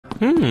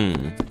Hey,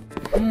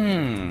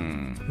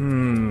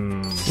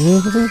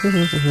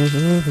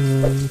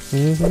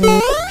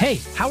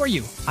 how are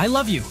you? I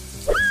love you.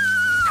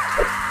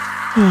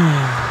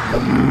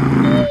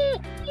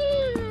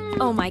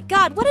 Oh my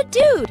god, what a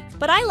dude!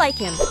 But I like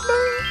him.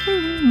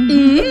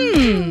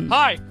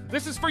 Hi,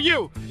 this is for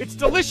you. It's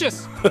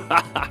delicious.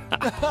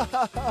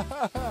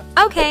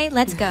 Okay,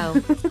 let's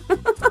go.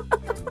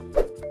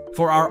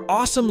 For our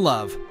awesome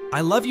love,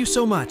 I love you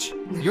so much.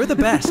 You're the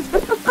best.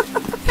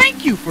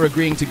 Thank you for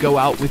agreeing to go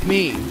out with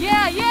me.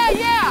 Yeah, yeah,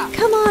 yeah.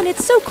 Come on,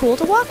 it's so cool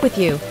to walk with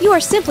you. You are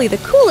simply the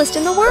coolest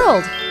in the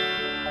world.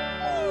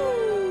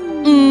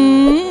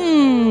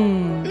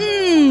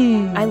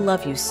 I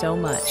love you so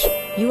much.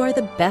 You are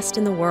the best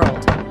in the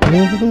world.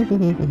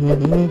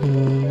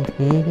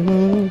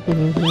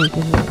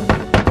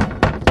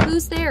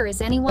 Who's there?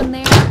 Is anyone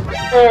there?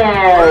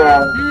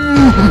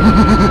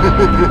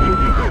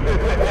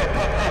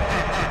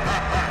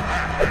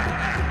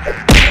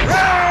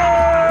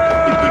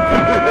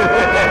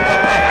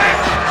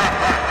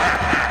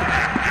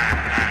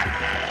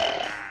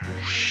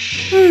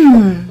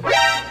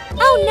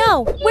 Oh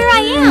no, where I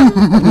am!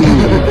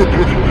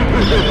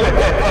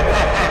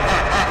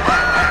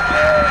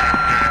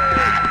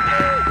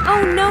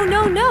 Oh no,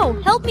 no, no!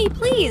 Help me,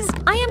 please!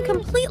 I am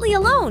completely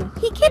alone!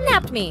 He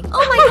kidnapped me!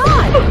 Oh my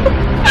god!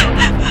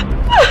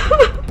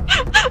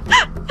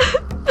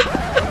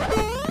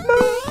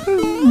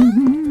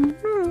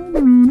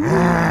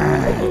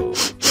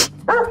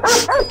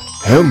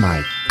 Oh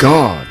my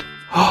god!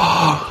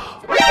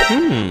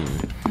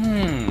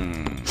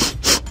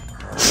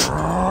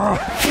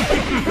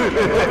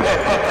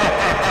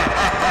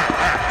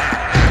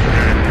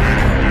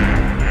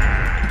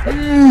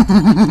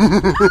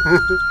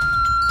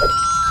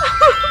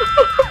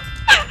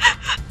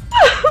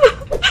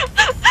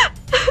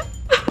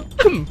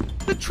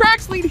 The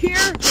tracks lead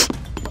here.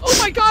 Oh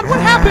my god, what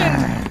happened?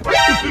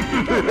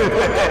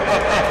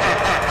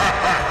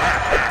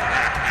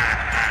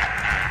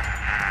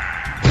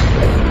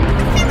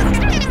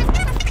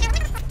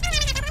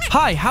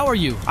 Hi, how are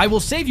you? I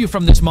will save you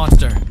from this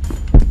monster.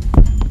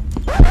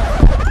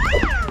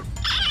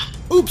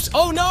 Oops,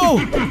 oh no!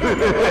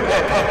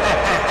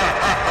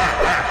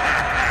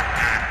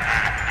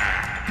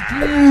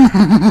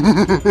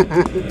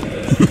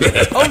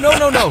 Oh no,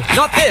 no, no,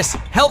 not this!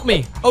 Help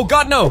me! Oh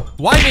god, no!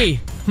 Why me?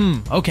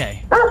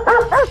 Okay.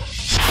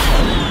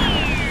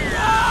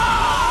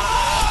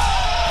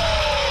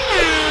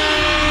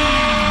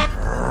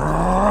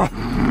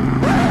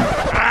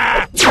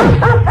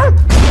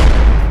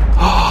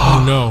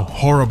 Oh no,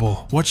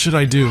 horrible. What should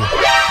I do?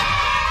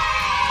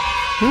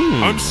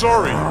 I'm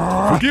sorry.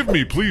 Forgive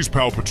me, please,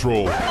 Paw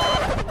Patrol.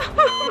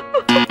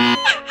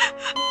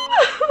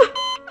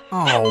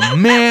 Oh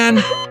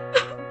man!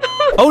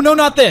 Oh no,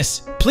 not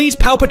this! Please,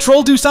 Paw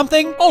Patrol, do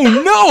something? Oh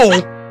no!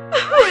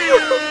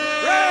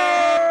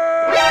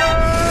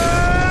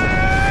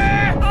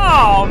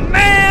 Oh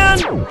man!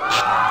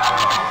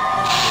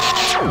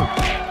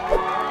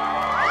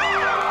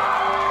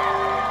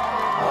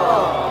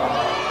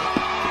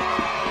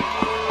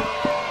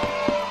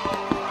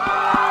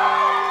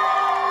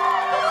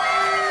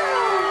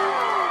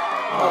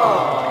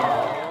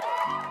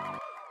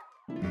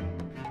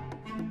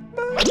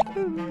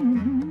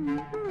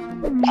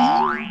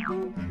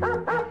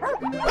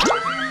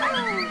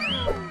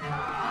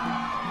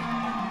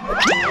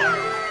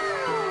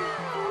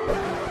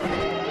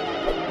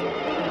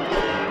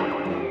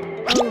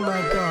 Oh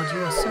my god, you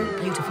are so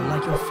beautiful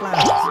like your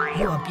flowers.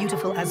 You are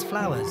beautiful as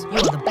flowers. You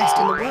are the best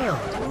in the world.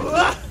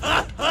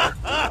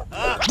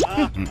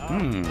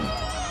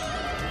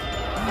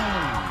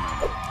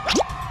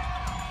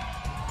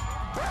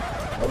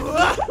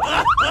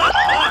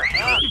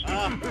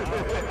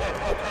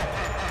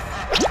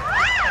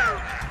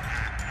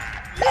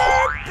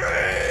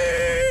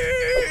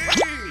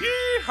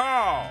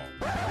 Yeehaw!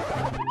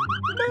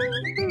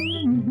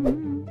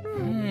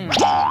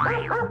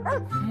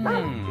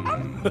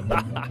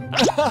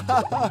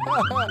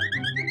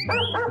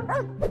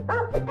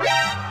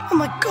 Oh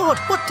my god,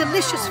 what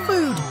delicious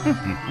food!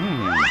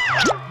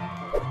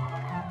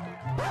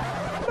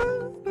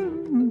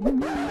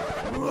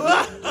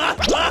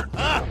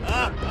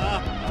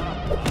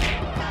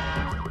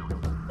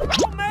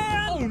 Oh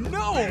man! Oh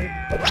no!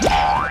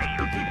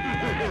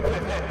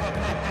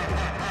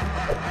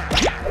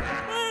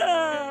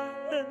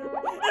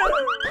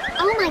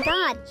 Oh my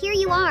god, here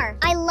you are.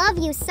 I love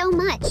you so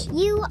much.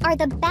 You are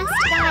the best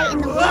guy in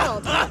the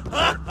world.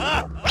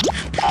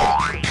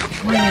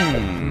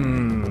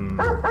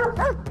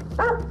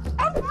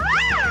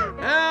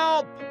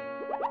 Help!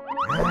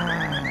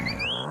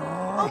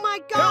 Oh my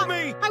god! Help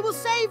me! I will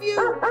save you!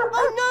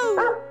 Oh no!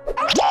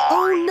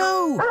 Oh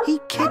no! He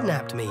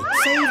kidnapped me.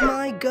 Save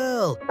my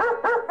girl.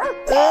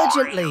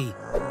 Urgently.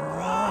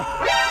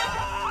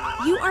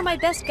 You are my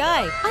best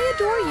guy. I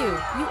adore you.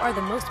 You are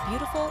the most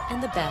beautiful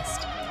and the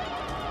best.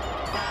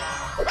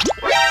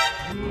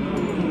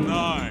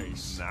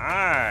 Nice.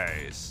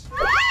 Nice.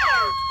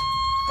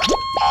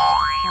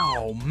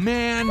 Oh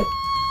man!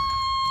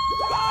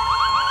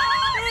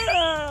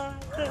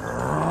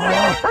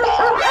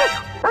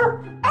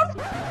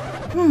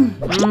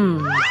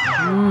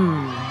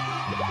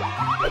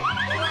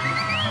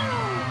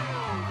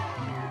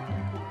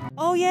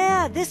 Oh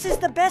yeah, this is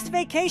the best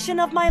vacation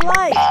of my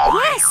life.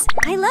 Yes,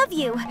 I love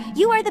you.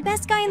 You are the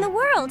best guy in the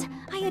world.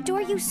 I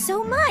adore you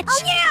so much.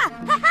 Oh yeah!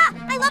 Haha!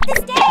 I love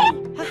this day.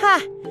 Haha,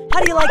 how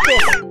do you like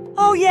this?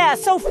 Oh yeah,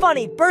 so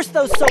funny. Burst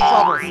those soap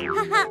bubbles.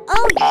 Haha!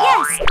 Oh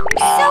yes!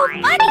 So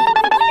funny!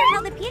 I wonder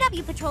how the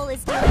PW Patrol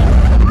is doing.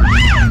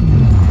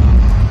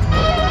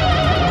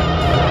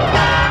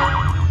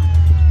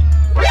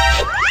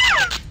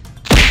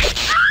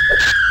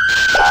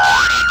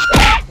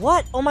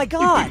 What? Oh my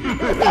god! No!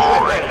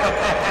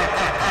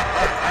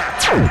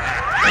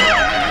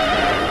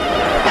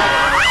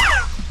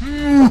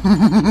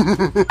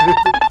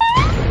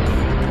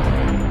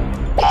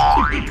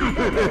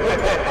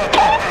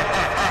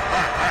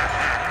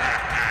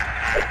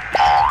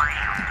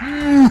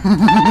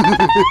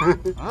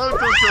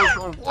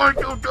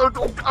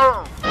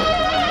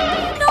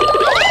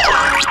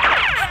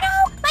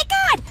 My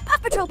God! Paw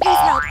Patrol, please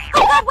help!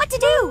 Oh God, what to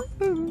do?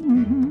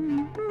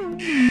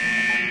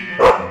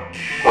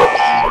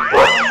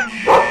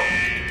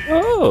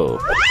 Oh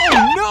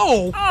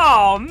no!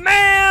 Oh,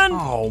 man!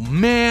 Oh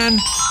man!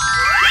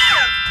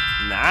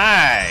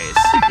 Nice!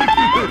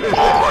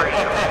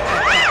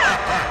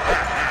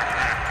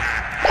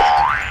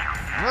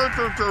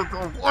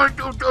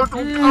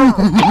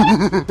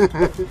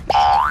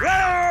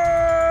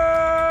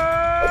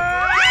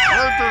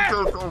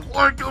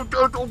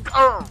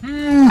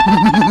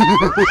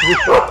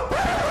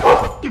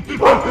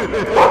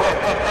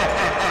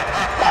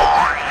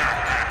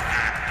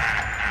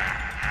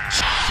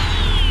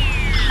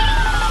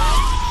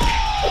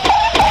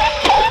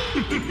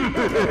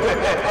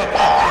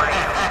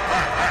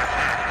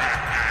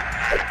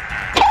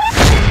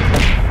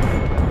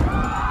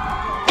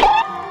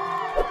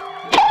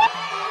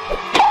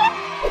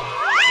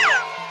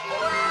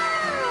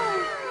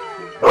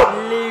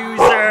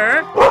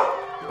 Loser!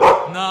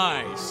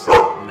 Nice!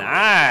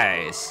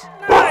 Nice!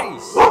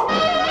 Nice!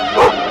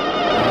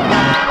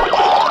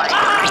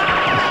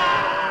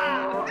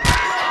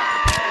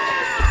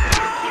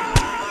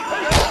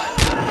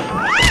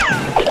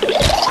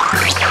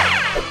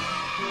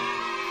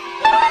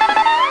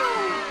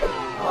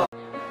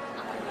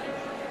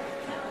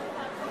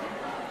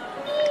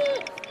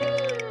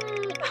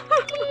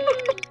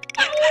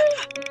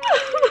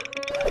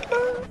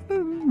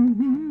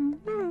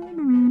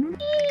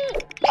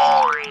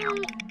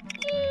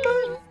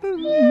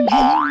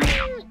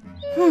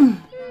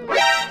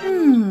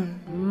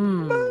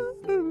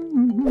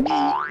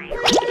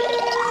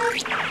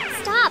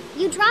 Stop!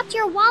 You dropped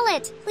your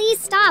wallet. Please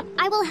stop.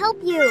 I will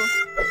help you.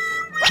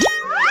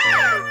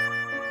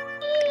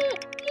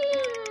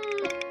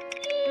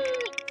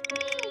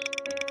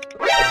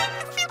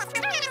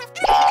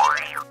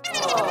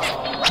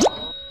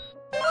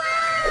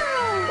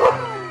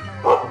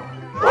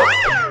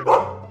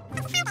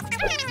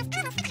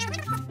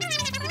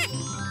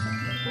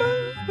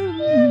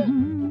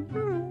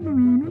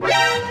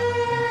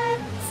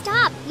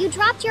 Stop! You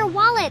dropped your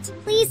wallet.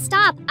 Please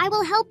stop. I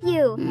will help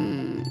you.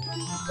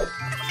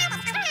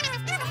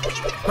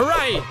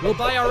 Hooray! We'll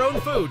buy our own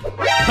food.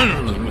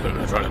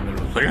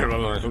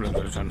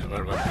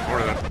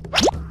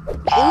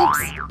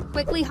 Oops!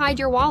 Quickly hide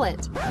your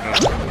wallet.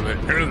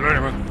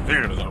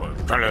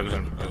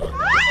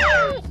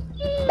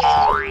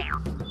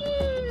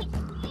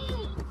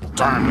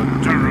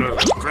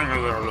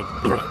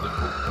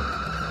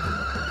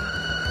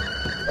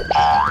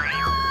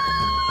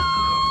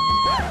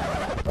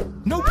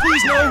 No,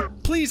 please, no!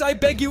 Please, I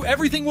beg you,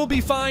 everything will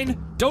be fine.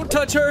 Don't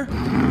touch her.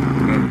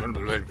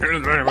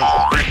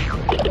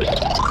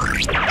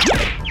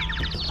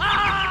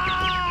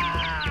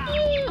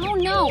 Oh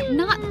no,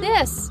 not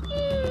this!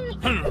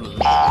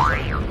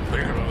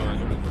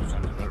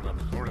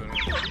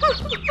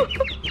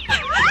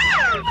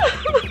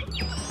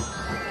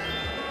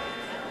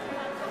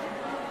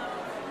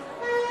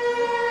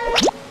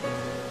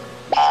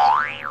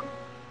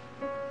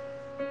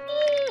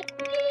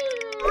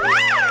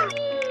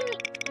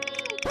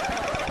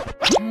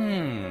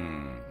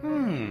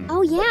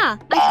 Oh yeah,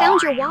 I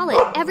found your wallet.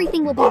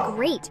 Everything will be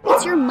great.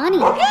 It's your money.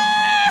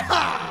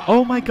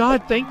 Oh my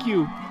God, thank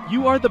you.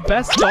 You are the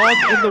best dog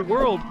in the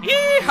world.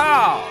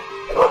 Yeehaw!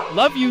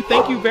 Love you,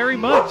 thank you very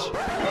much.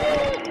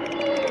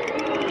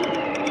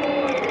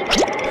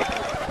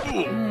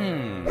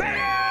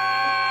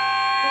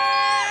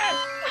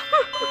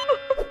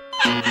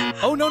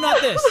 Oh no, not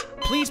this!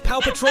 Please,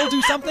 Paw Patrol,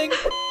 do something!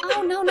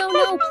 Oh no, no,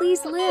 no,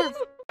 please live.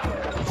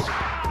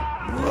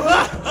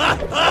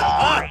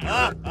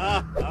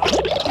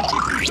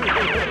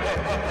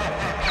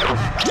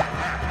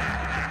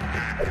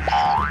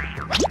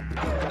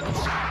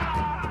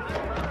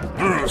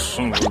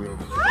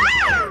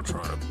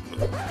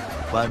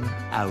 One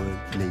hour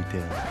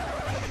later.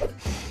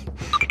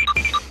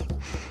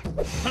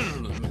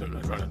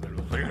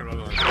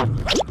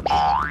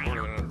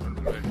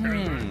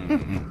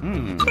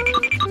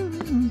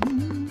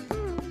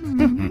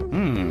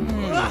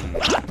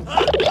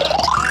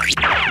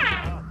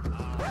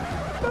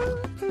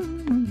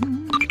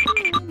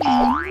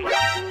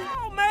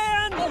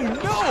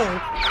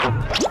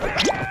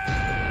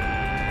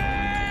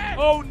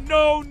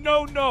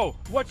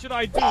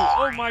 I do?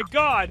 Oh my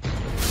God!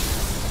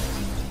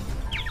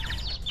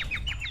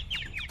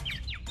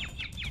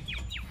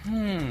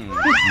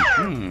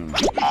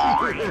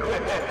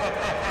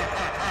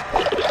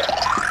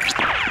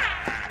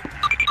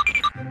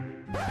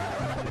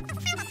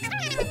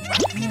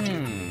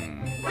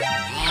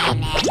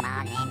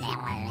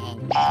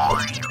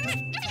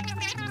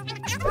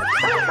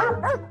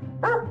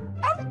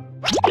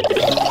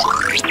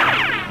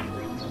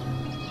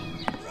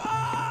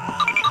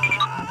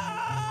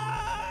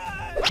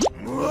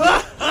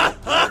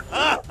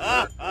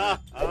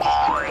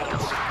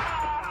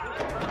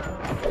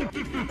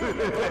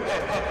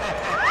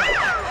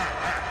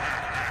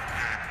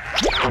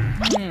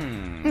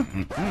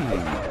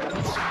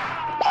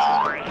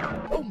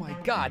 Oh my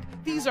God,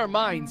 these are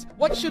mines.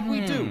 What should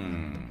we do?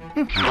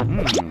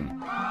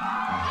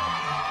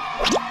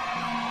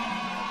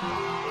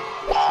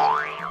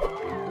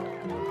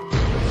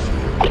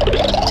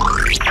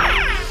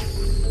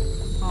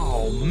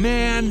 Oh,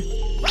 man.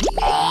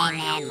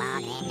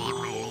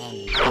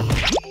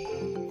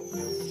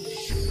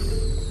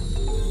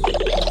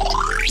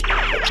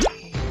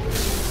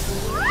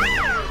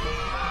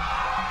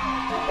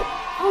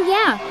 Oh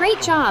yeah,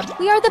 great job.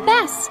 We are the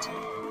best.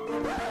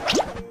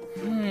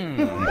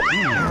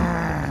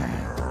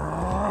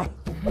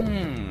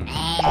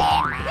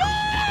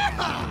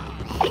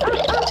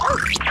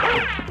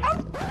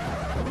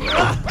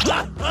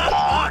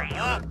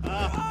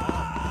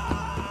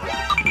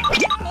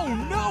 Oh,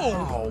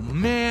 no. Oh,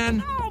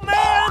 man.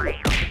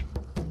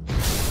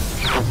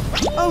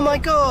 Oh my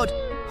God!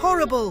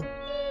 Horrible!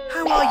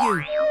 How are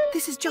you?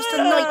 This is just a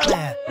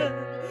nightmare.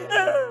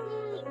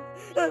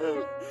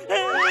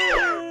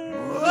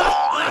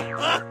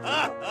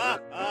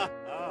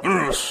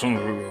 Son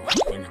of a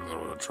thinking that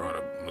I would try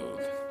to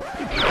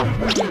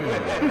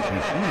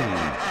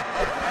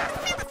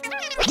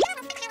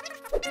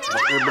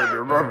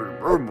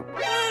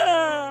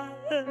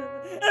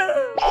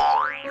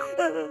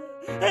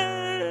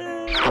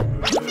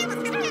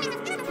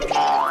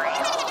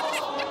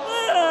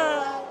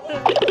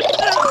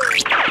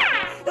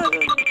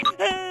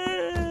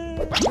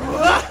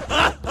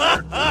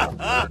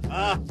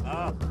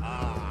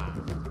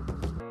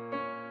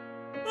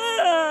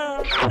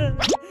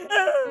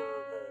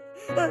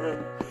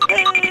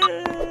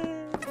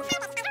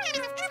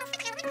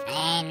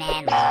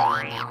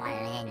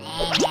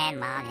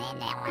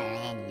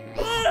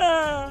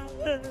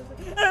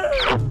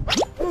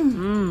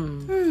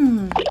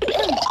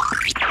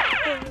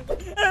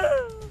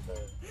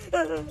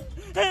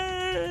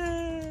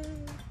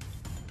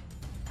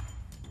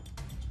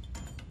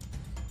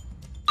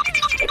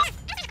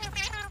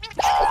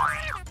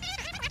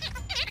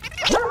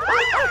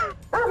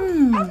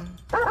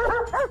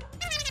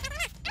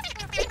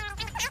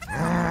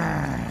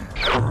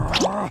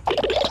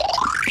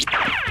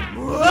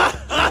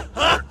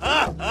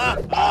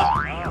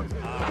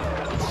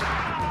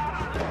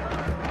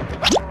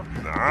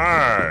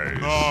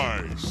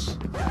Nice.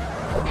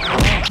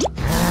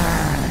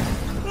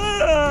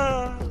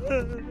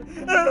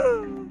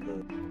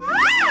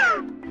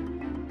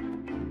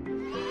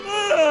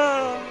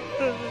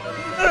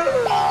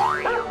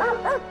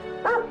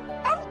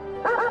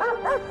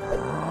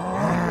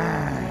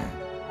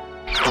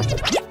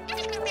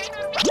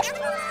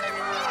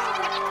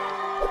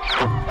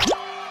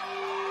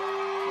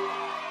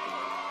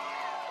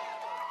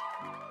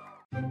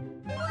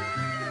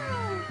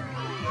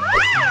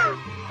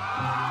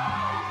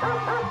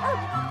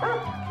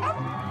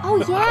 Oh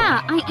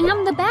yeah, I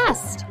am the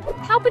best.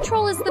 Paw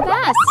Patrol is the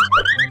best.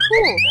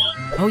 Cool.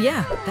 Oh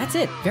yeah, that's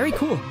it. Very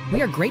cool.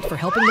 We are great for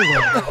helping the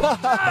world.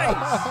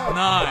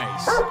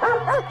 Nice.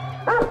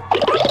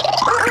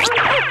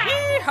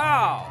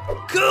 Yeehaw!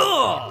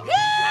 Cool.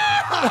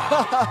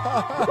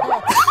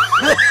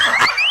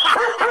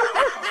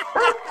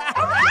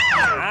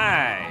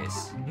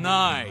 Nice.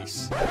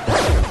 Nice.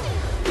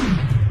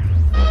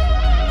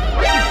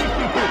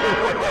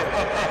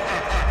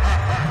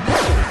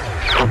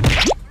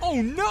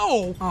 Oh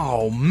no!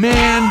 Oh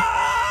man!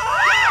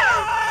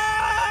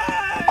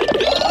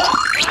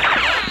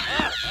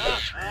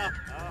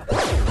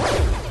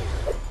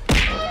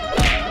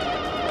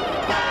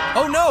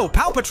 Oh no!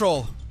 Paw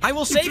Patrol! I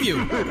will save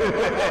you!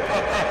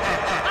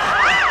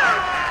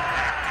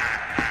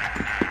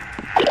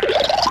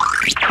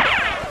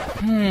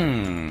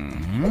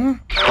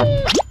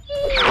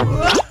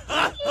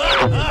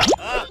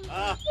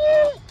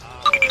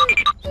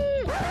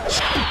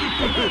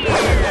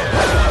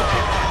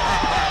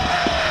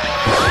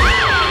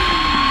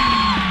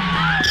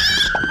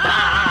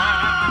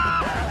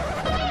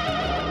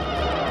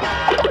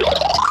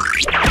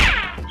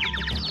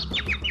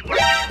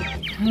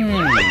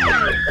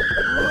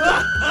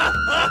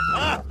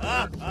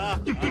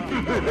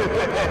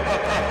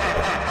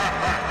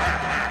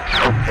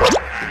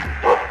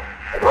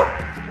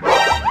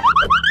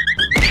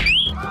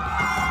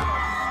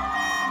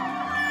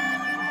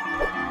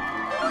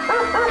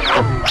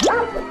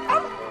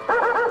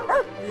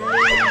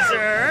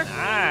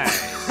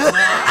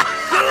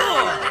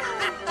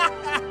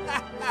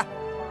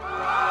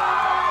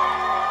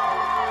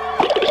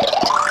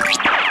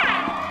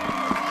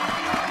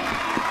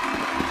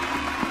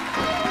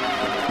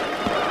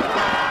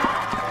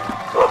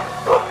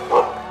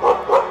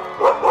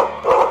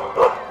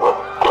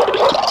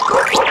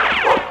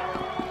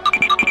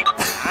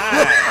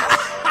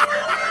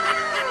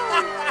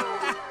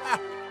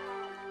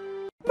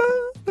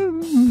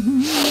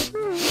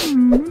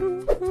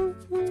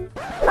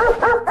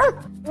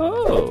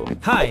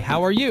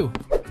 how are you?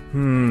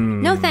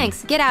 No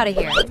thanks, get out of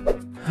here.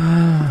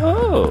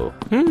 Oh.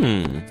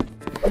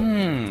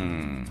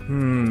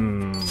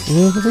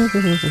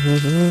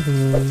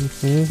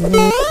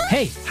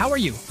 Hey, how are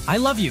you? I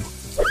love you.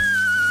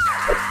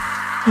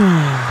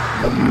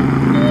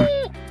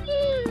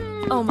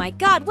 Oh my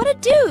god, what a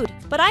dude!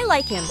 But I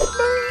like him.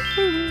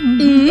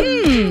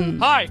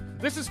 Hi,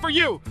 this is for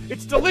you.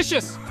 It's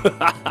delicious.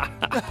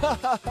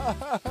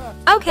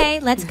 Okay,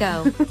 let's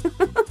go.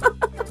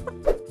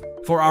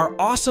 For our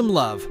awesome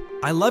love,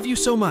 I love you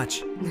so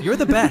much. You're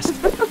the best.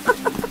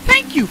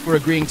 Thank you for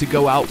agreeing to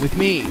go out with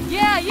me.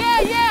 Yeah,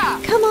 yeah,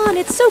 yeah! Come on,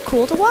 it's so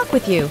cool to walk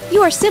with you.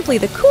 You are simply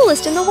the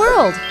coolest in the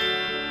world.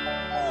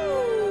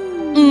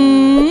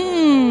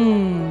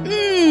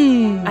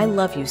 I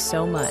love you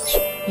so much.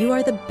 You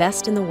are the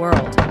best in the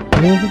world.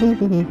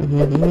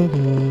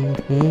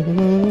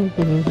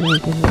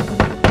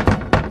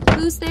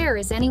 Who's there?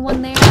 Is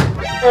anyone there?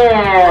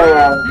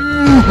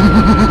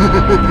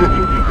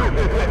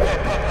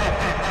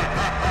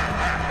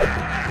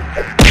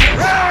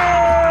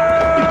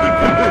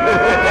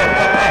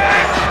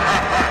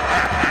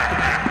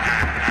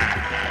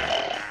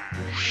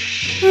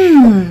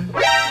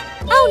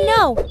 Oh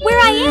no, where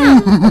I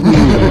am!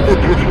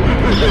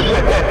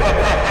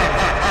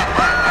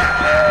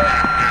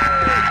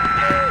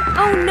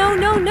 Oh no,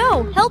 no,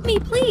 no! Help me,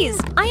 please!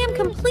 I am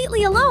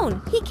completely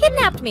alone! He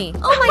kidnapped me!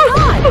 Oh my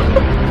god!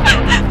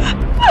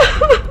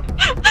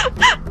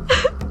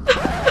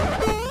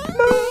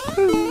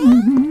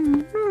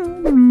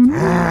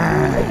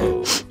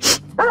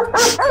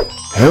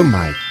 Oh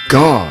my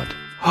god.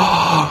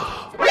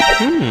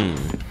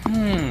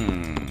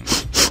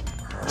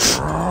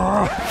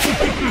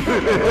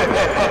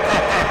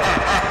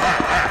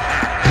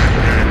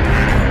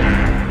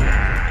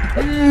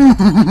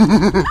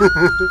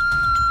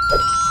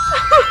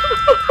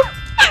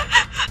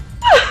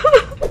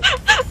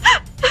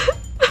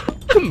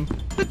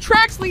 The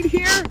tracks lead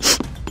here.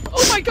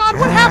 Oh my god,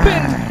 what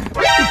happened?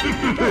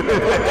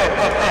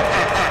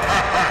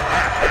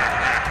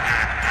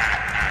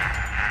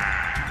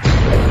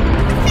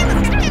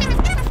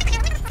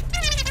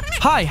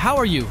 Hi, how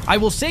are you? I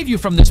will save you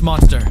from this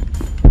monster.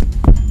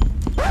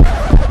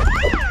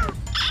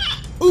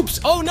 Oops,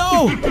 oh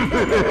no!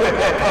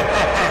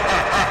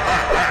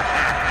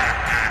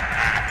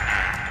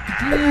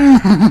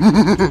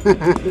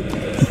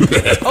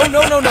 Oh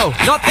no, no, no,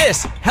 not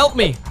this! Help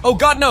me! Oh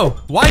god, no!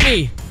 Why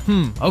me?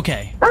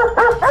 Okay.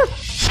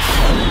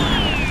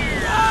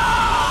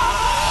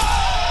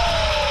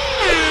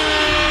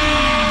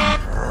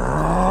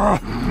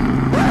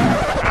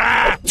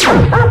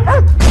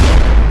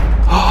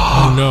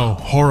 Oh no,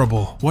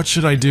 horrible. What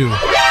should I do?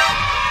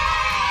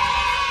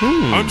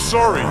 I'm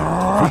sorry.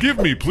 Forgive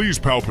me, please,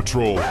 Pal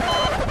Patrol.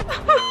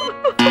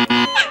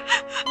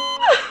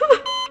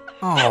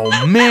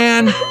 Oh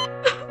man.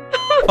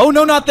 Oh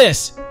no, not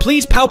this!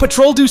 Please, Paw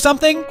Patrol, do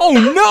something? Oh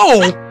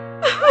no!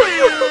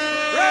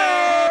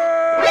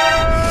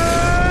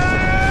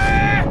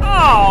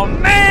 Oh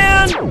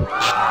man!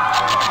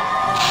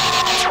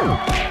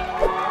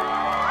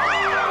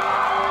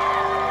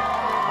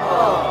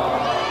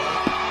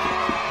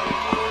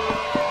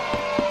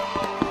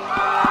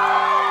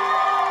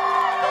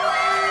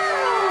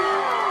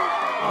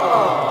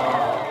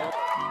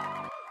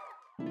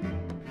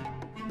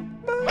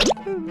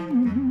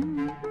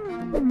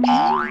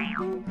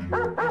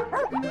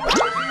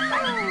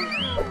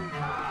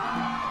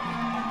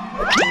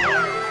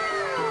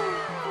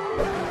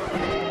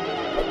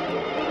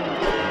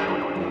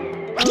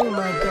 Oh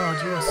my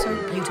god, you are so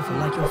beautiful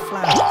like your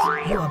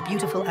flowers. You are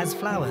beautiful as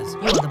flowers.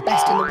 You are the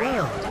best in the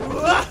world.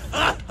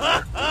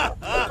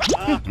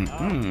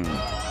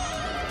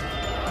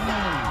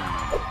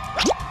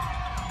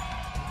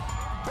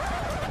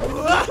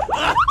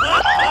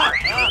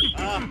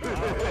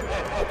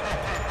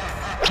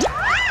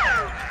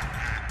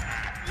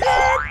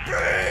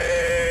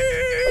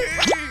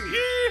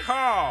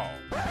 Yeehaw!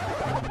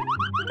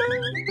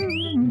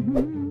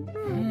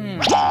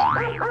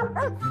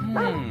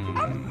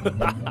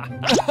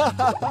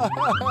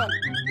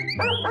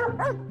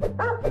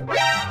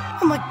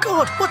 Oh my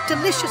god, what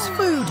delicious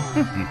food!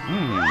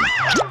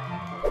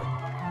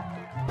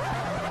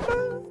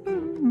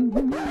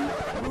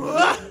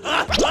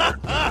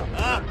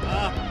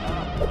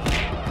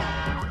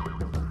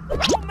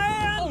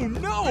 Oh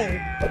no!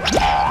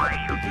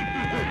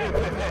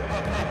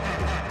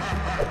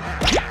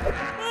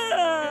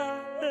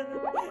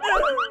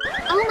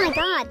 Oh my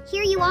god,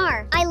 here you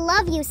are. I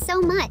love you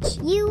so much.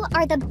 You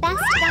are the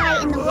best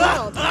guy in the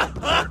world.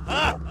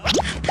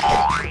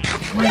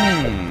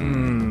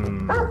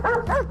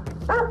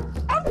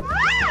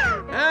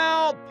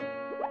 Help!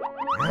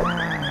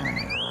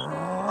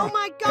 Oh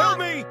my god! Help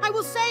me! I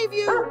will save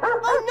you!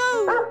 Oh no!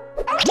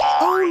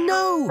 Oh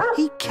no!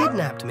 He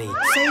kidnapped me!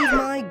 Save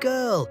my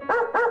girl!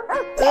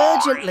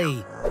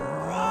 Urgently!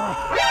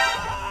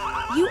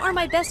 You are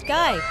my best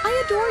guy. I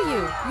adore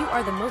you. You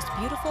are the most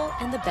beautiful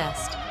and the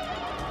best.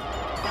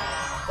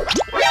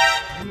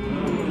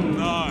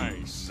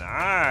 Nice.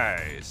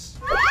 Nice.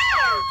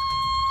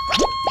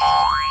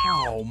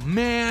 Oh,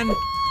 man.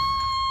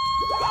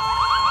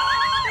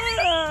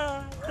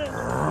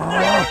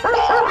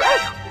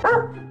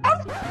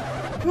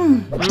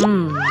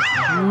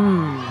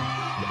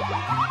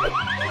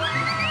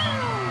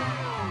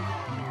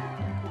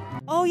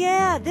 Oh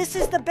yeah, this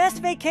is the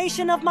best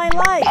vacation of my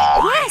life.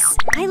 Yes,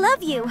 I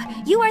love you.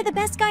 You are the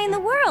best guy in the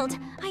world.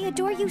 I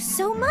adore you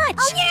so much.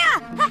 Oh yeah!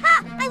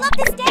 Haha! I love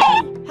this day!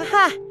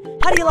 Haha,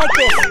 how do you like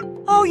this?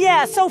 Oh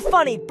yeah, so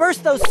funny.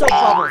 Burst those soap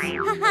bubbles.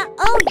 Haha!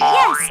 Oh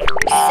yes! So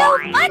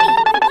funny!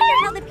 I wonder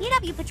how the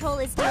PW Patrol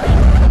is doing.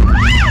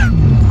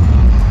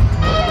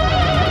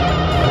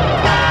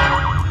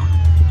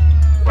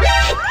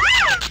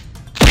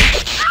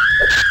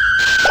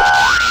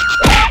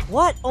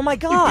 What? Oh my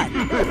god!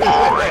 No!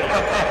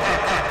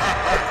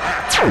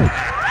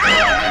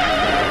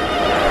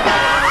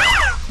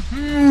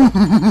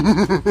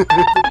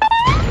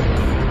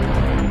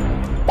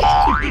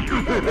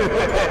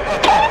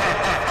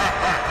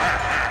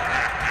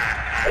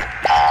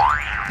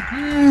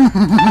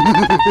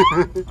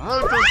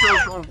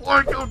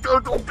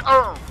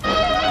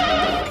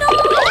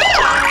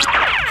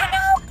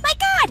 My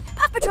god!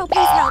 Puff Patrol,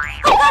 please help!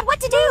 Oh god, what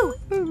to do?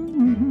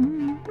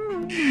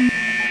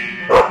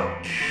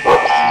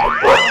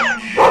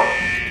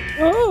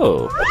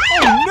 Oh.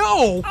 Oh,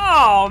 no!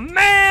 Oh,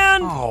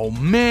 man! Oh,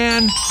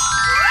 man.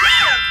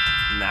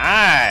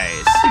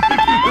 Nice.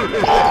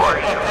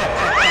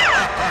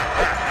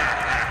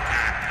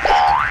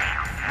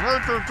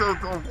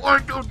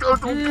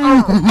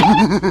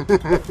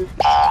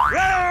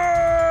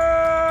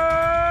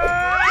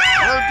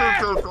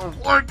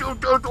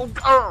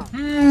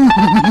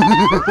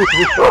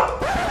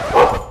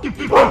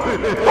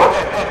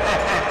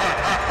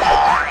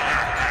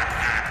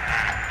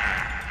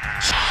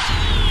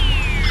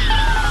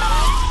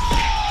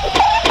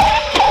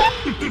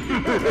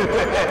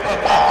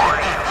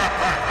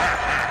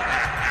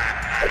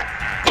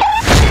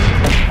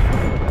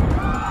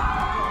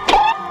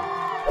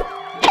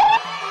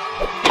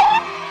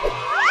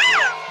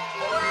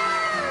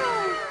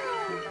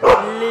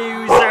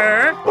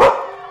 Loser.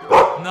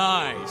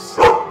 Nice.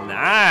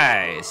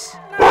 Nice.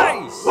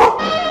 Nice.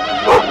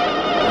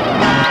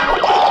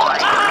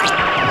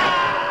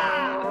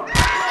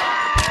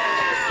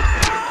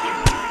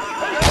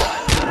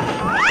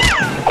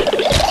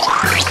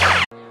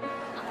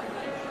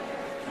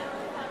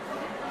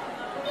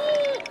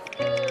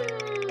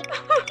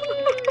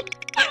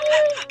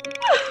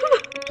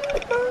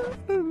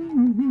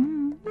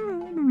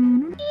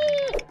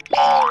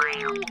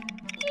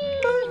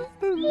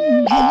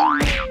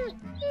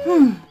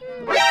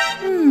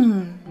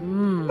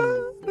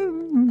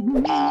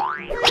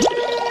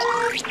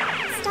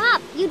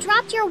 Stop! You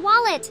dropped your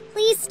wallet.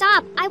 Please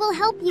stop. I will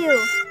help you.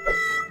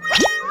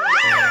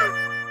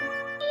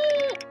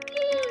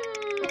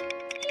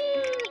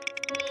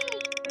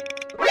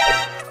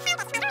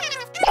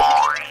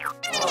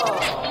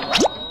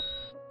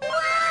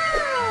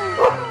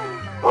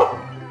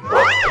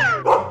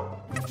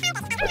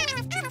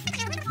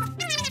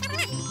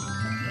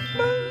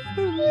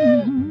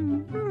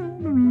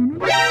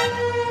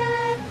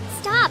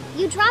 Stop!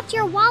 You dropped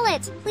your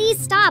wallet. Please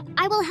stop.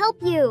 I will help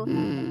you.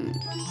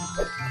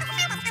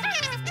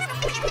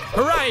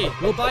 Hooray!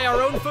 We'll buy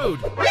our own food.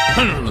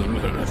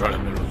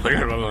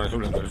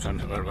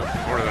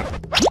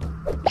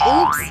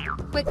 Oops.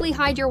 Quickly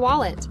hide your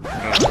wallet.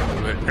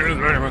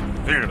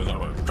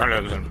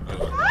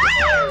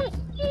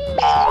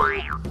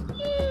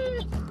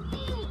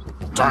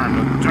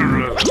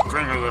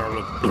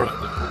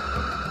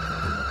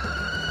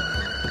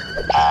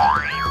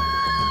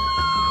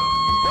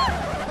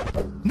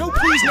 No,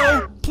 please,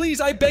 no!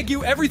 Please, I beg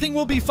you, everything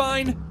will be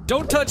fine.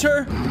 Don't touch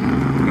her.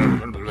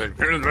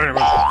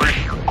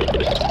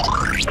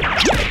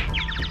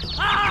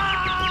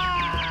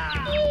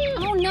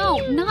 Oh no,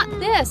 not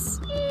this.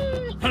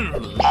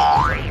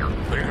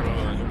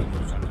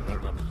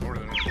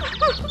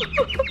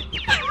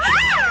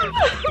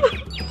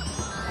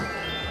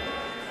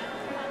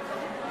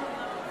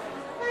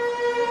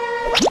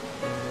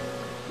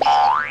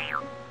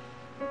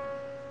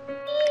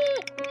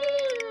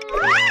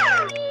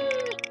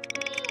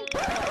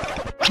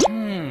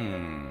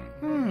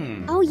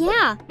 Oh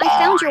yeah, I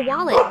found your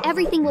wallet.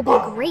 Everything will be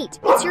great.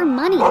 It's your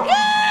money.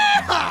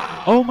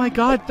 Oh my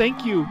god,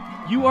 thank you.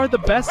 You are the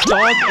best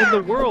dog in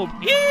the world.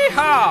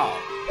 Yeehaw!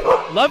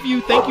 Love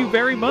you, thank you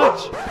very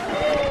much.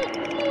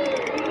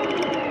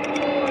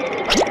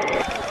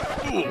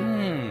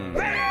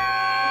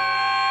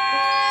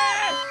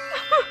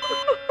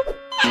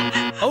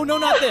 Oh no,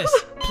 not this!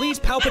 Please,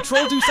 Paw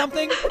Patrol, do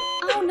something!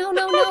 Oh no,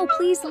 no, no,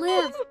 please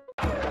live.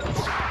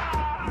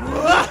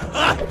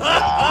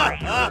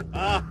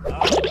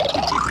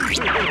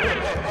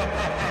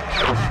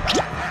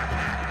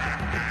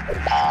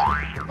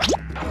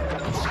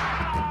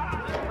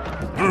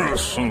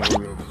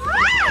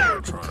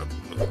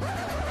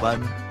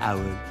 One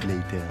hour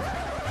later.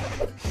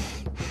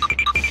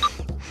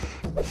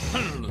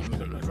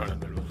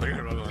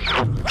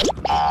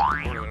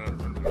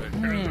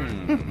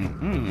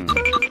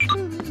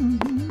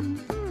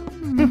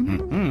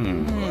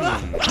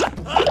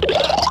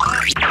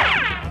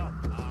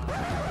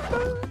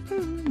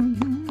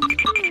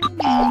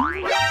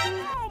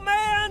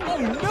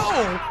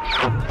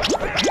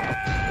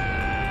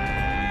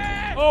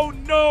 Oh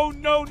no,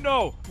 no,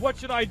 no! What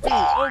should I do?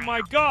 Oh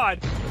my god!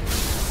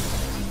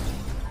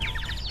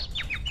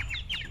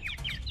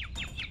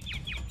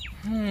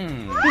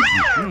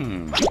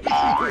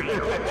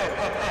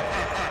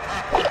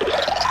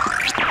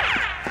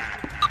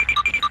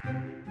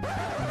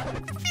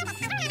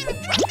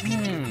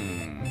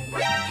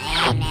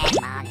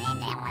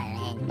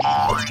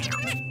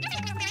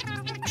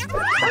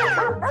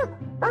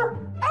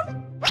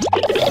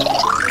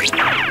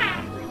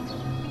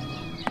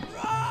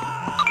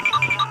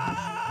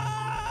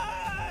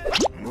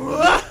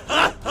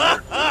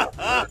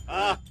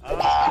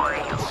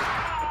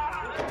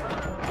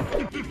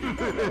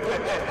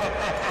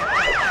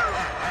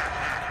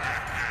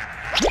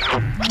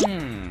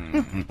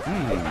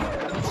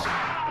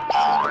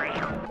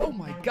 Oh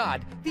my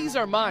god, these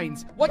are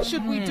mines. What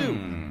should we do?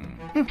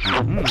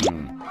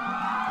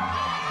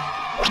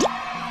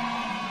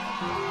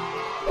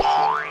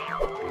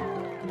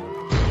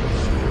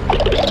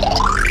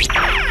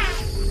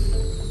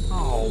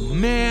 Oh,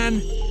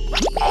 man.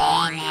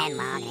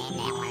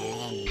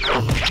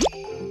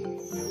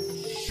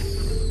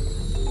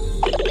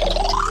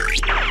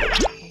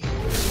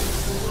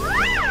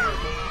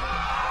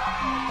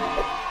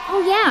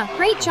 Oh yeah,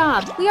 great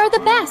job. We are the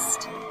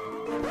best.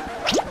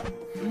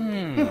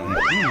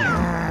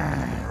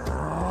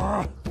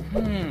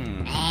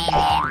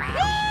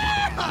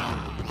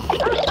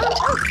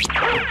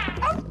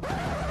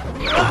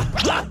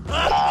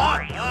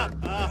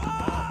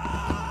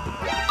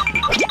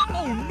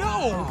 Oh, no.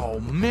 Oh,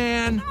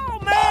 man. Oh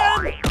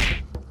man!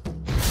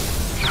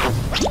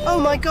 Oh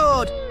my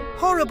god!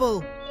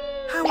 Horrible!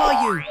 How are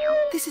you?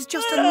 This is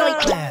just a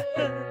nightmare.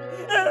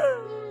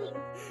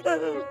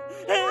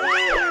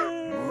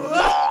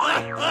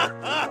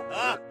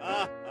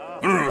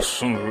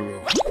 Son of a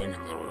thinking that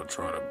I would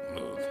try to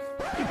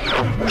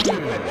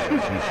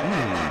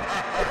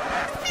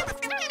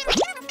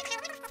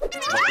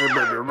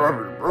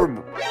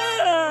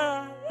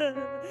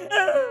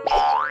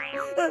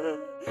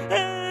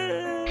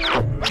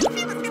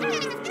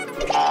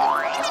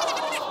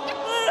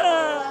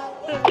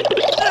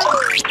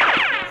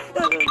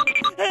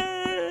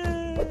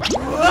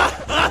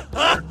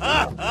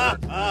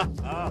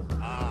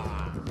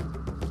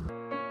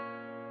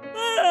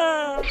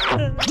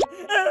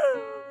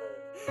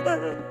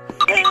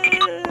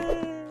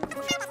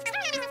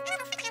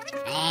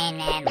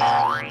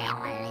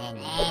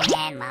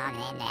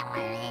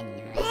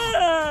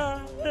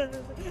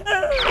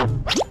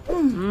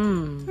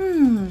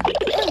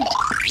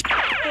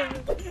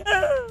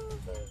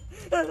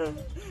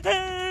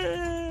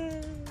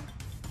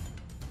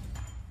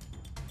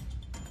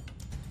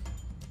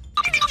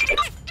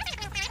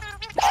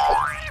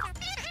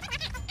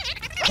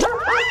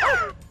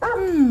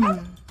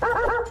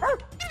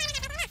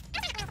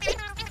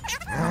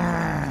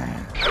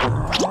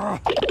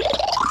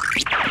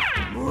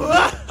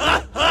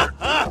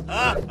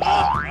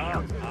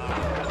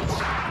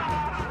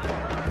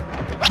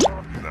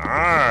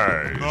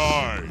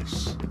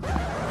Nice.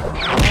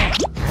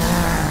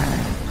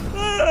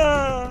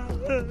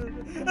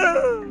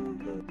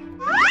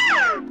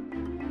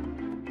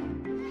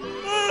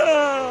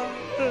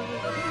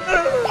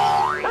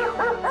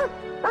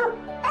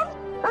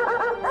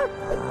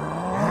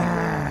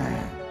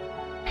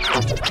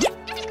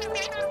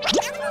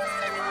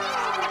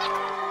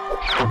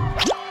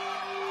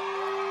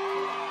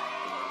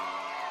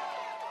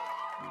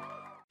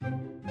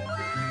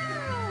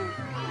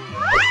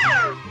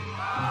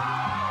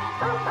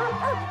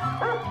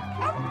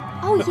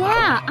 Oh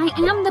yeah, I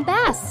am the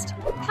best.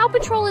 Paw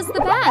Patrol is the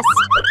best.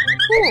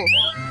 Cool.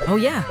 Oh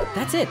yeah,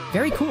 that's it.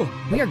 Very cool.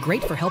 We are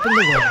great for helping the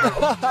world.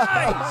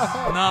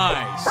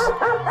 Nice.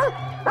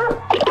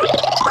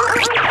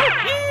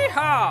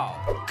 Yeehaw!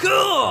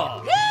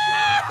 Cool!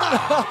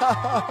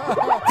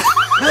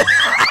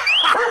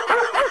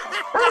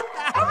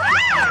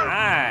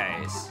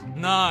 Nice!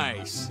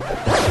 Nice.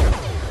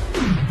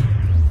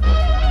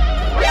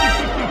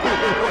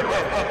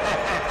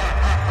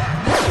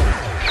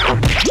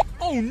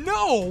 Oh,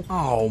 no.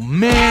 Oh,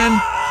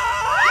 man.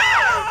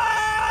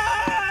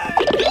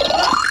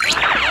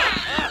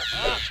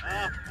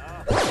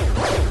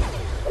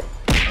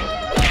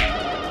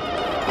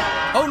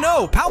 Oh,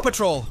 no. Paw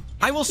Patrol.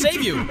 I will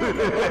save you.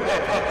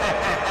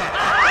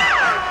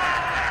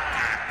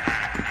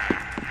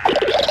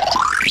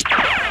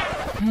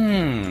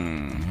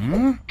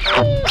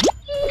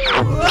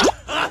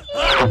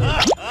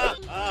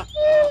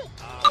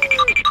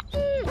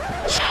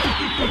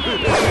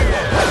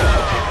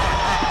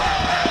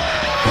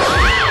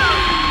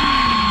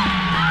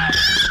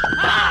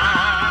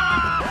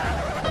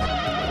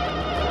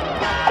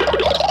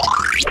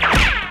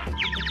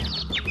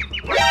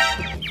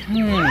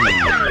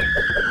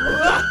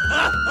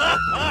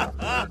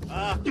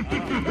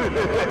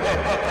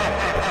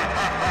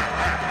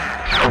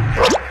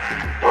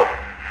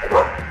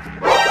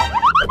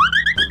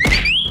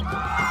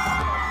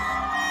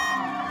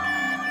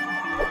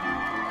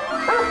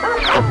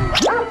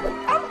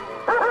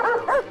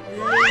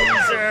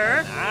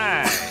 Loser!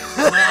 Nice!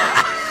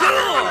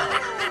 Cool!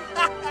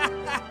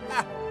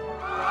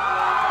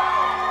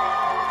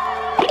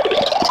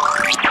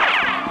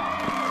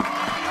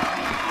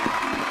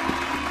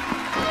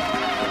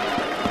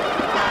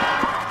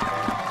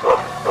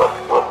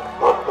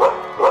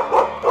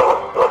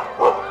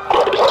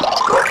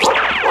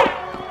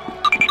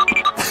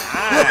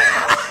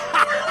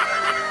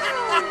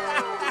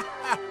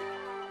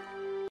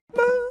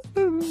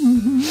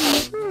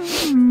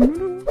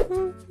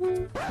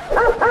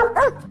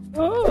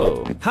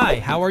 Oh. Hi,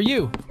 how are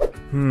you?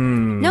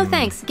 No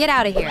thanks, get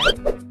out of here.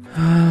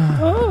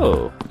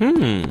 Oh.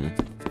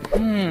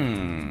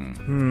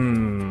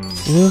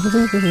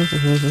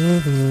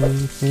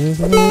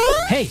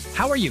 Hey,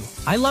 how are you?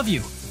 I love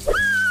you.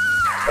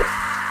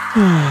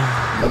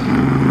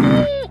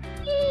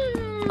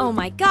 Oh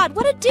my god,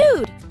 what a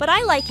dude! But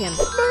I like him.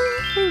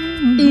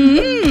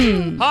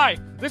 Hi,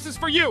 this is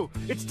for you.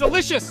 It's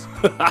delicious.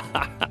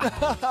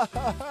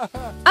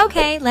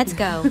 Okay, let's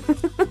go.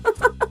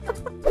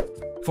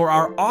 For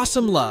our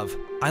awesome love,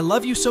 I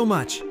love you so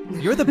much.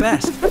 You're the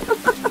best.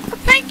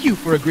 Thank you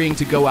for agreeing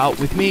to go out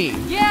with me.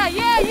 Yeah,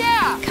 yeah,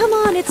 yeah! Come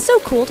on, it's so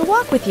cool to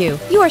walk with you.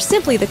 You are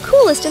simply the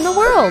coolest in the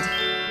world.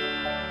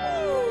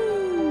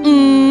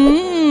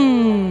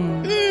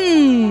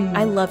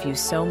 I love you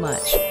so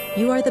much.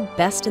 You are the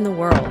best in the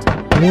world.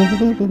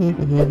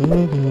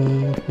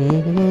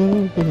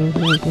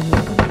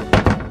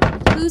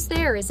 Who's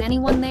there? Is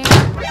anyone there?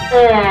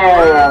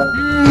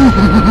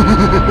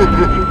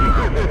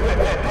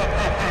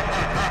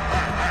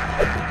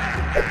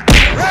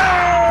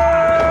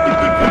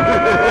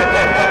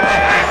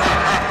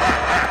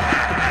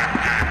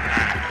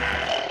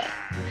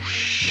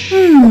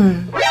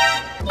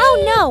 Oh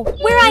no,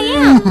 where I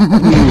am!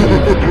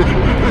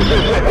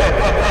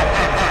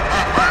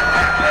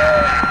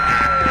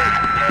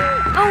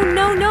 Oh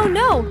no, no,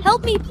 no!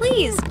 Help me,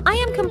 please! I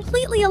am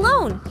completely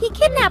alone! He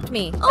kidnapped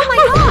me! Oh my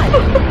god!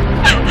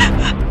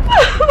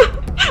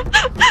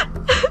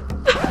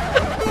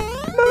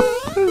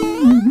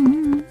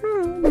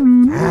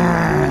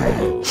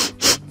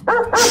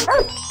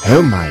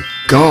 Oh my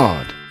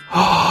god.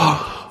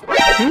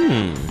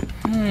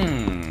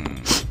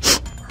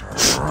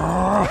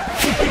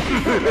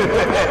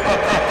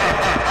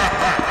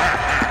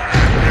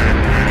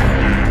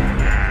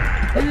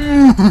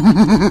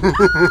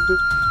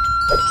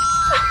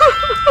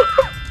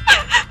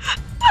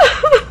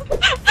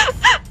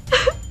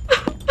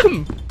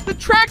 The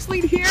tracks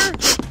lead here.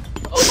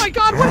 Oh my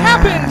god, what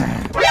happened?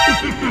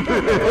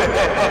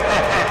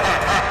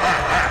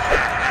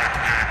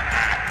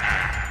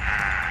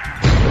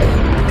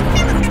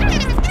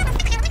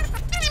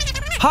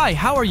 Hi,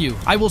 how are you?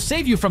 I will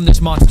save you from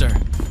this monster.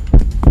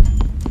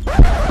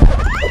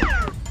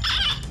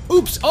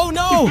 Oops, oh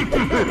no!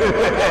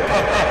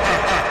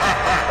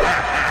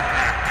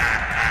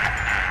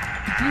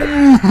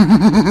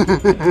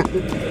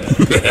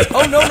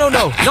 Oh no, no,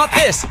 no, not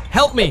this!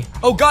 Help me!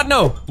 Oh god,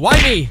 no!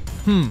 Why me?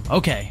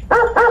 Okay.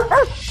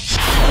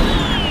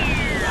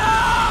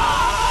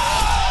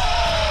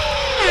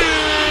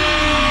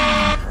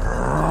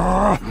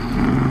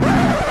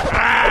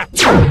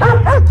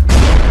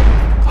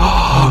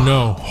 Oh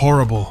no,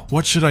 horrible.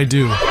 What should I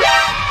do?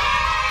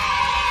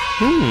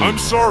 I'm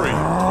sorry.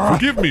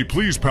 Forgive me,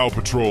 please, Paw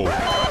Patrol.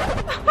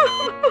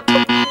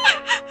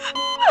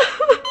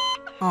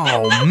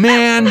 Oh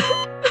man.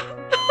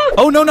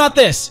 Oh no, not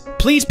this!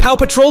 Please, Paw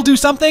Patrol, do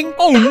something?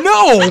 Oh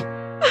no!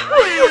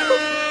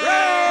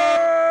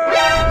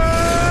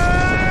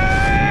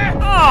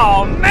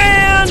 Oh,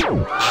 man!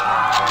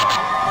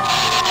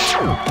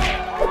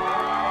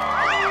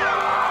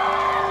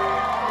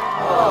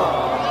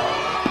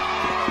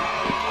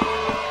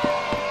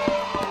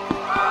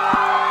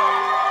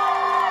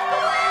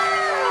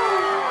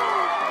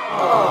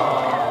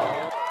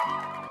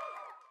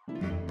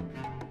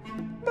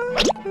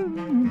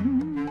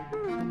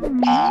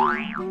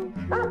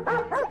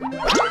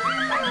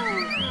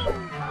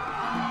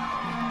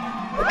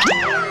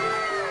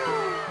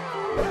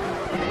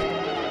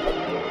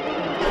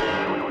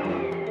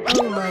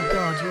 Oh my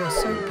god, you are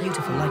so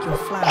beautiful like your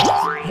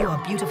flowers. You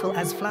are beautiful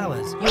as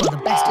flowers. You are the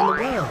best in the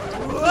world.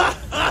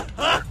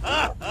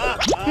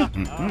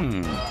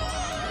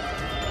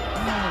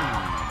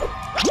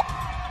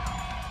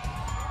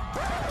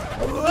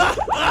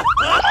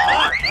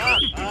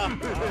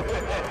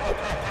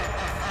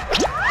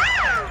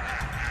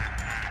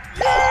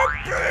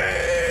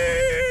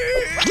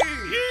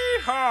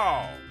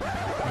 Yeehaw!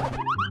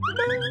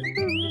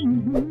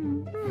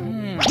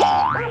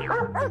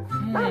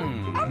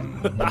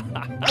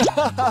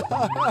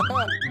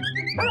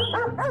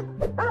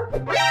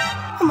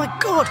 Oh my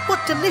god, what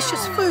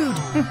delicious food!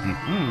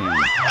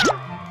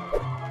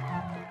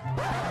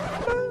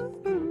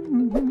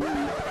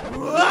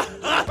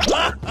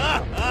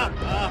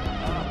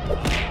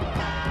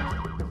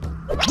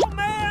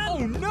 Oh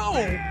no!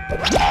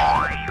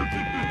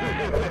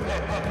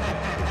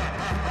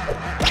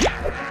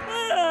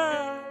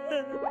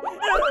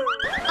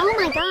 Oh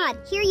my god,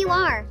 here you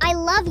are. I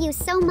love you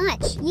so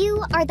much.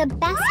 You are the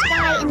best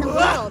guy in the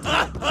world.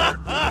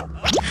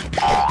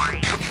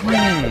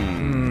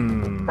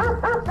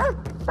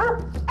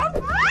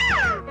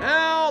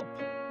 Help!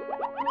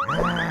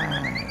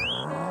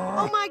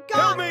 Oh my god!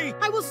 Help me!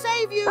 I will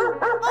save you!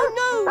 Oh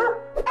no!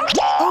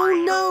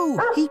 Oh no!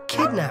 He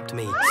kidnapped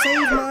me!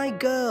 Save my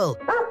girl!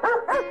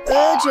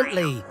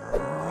 Urgently!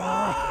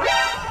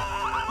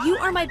 You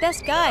are my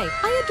best guy.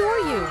 I adore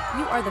you.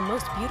 You are the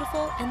most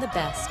beautiful and the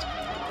best.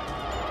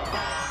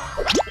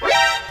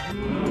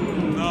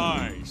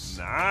 Nice.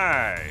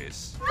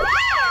 Nice.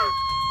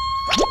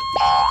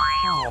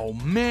 Oh,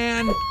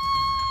 man.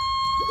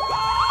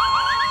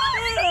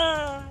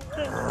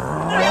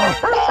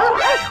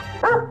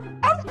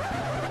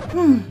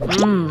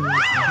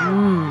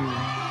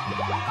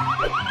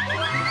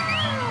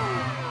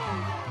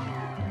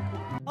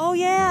 Oh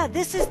yeah,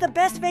 this is the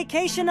best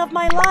vacation of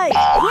my life.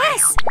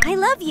 Yes, I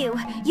love you.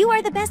 You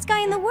are the best guy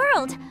in the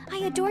world. I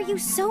adore you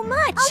so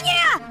much. Oh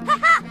yeah!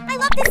 Haha! I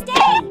love this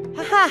day.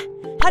 Haha,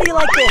 how do you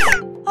like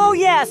this? Oh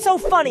yeah, so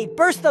funny.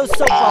 Burst those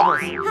soap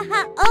bubbles.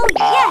 Haha! Oh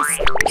yes!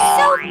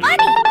 So funny!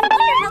 I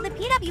wonder how the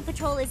PW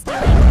Patrol is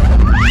doing.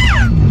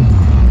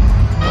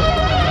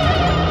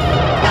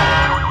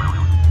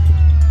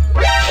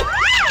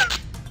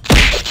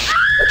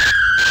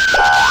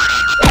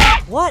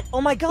 What?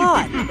 Oh my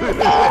god! No!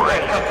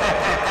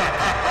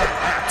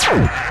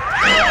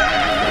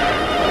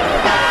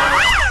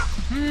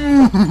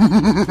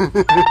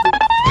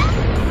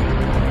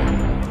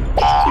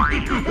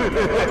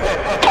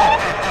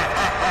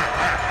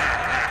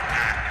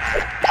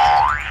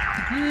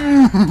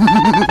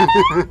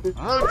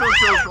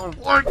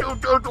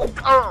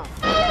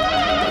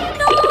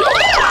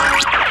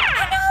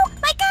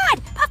 My god!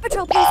 Paw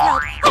Patrol, please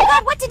help! Oh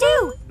god, what to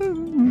do?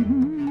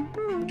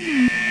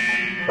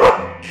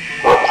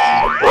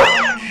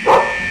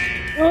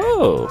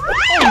 Oh.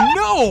 Oh,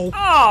 no!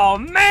 Oh,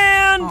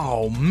 man!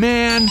 Oh,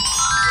 man.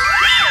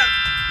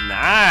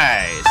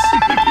 Nice!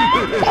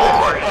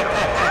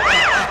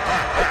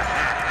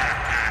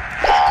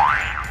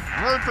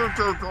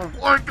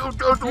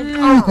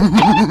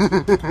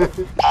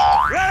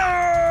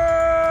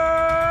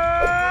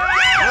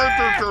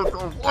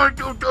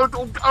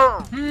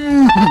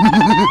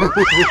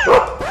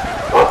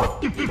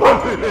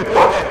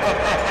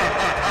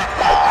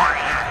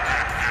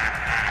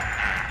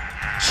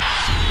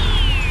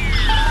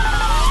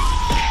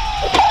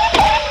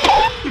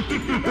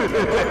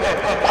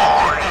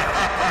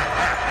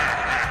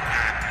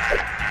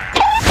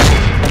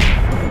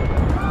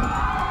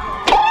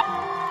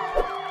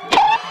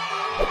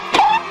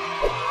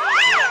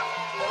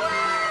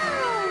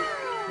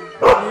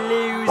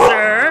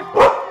 Loser!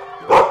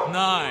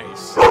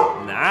 Nice.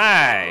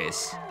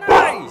 Nice!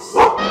 Nice!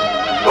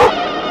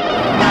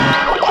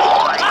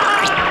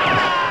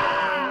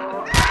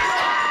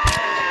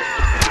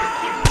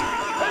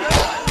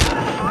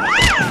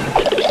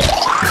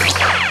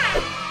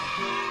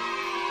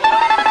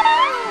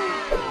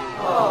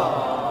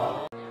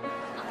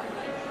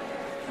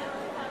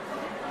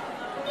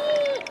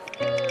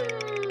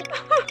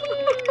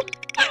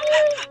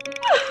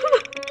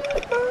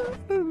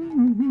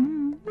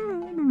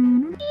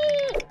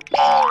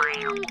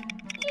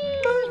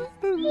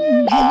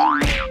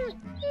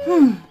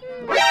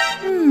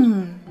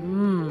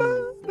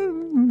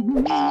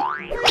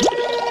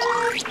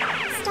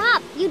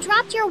 Stop! You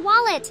dropped your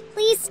wallet.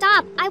 Please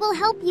stop. I will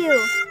help you.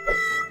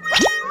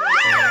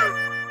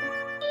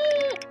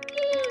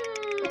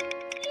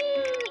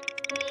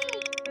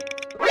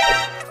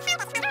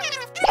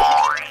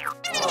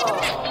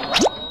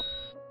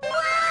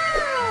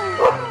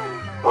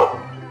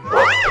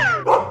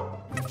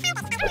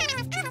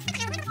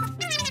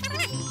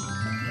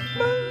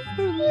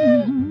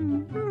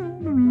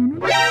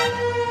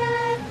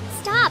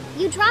 Stop!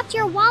 You dropped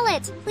your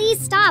wallet. Please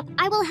stop.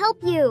 I will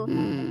help you.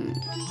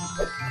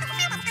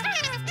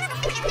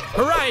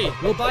 Hooray!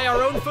 We'll buy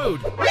our own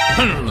food.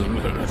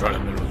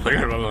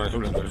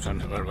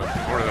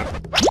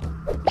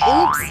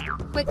 Oops.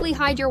 Quickly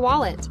hide your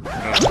wallet.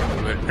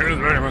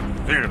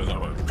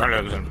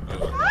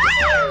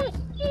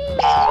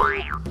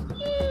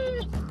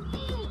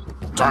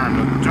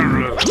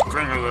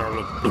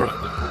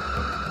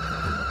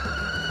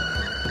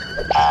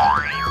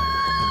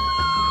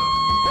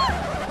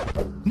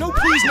 No,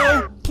 please,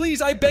 no!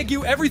 Please, I beg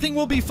you, everything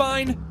will be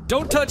fine.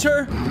 Don't touch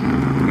her.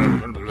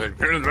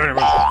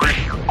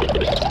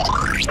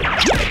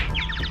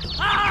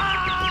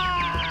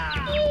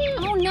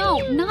 Oh no,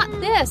 not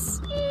this.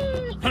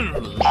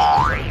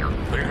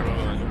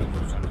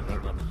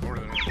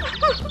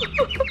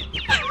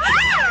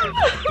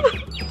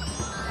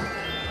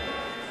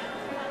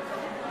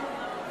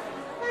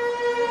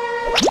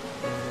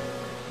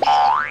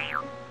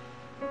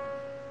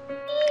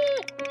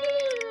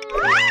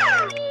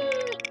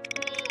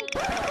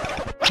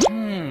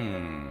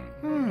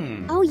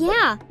 Oh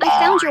yeah, I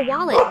found your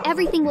wallet.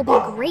 Everything will be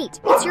great.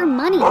 It's your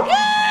money.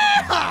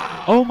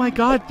 Oh my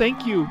god,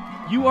 thank you.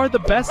 You are the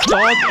best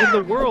dog in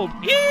the world.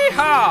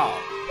 Yeehaw!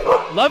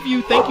 Love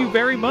you, thank you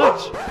very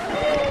much.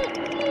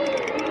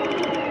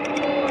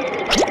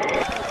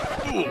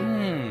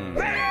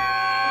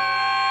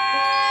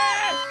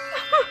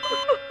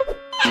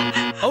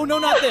 Oh no,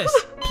 not this!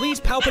 Please,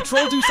 Paw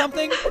Patrol, do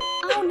something!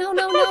 Oh no,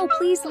 no, no,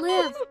 please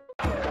live.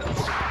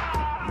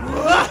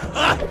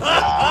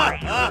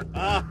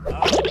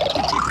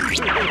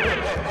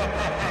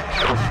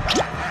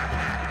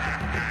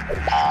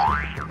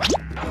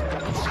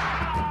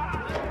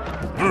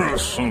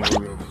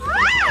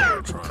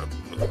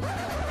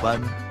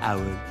 One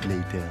hour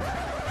later.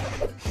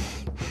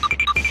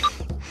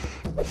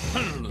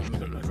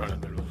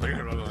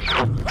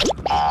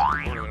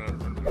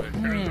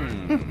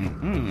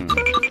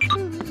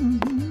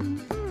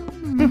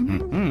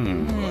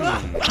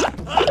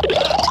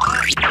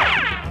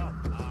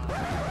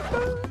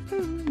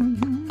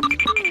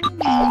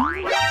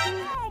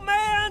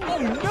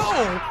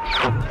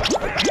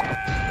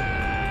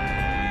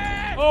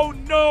 no,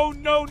 no,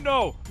 no,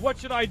 no! What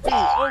should I do?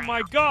 Oh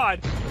my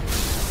God!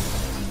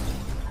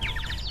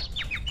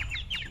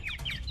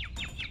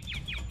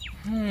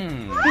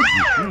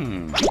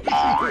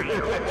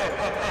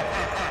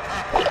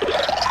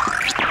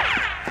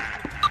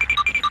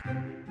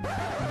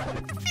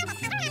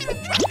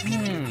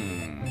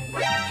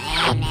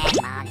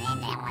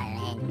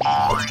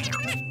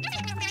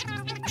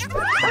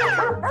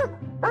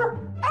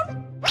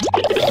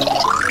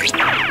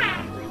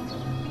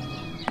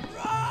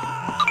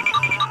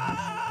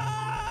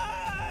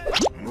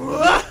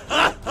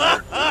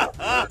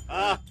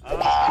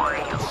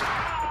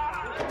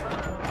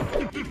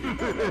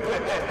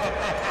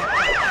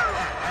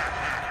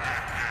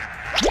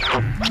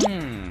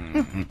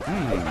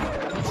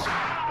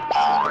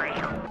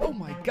 Oh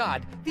my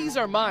God, these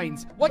are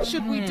mines. What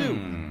should we do?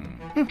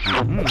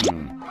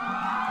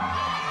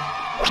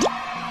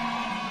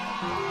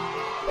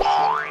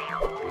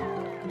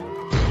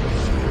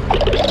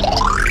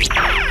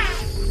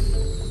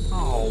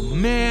 Oh,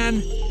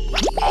 man.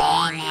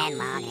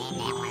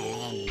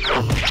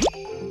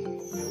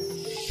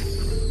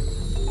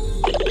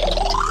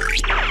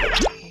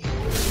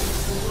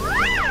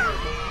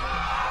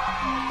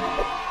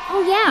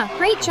 Oh yeah,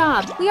 great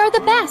job. We are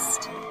the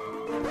best.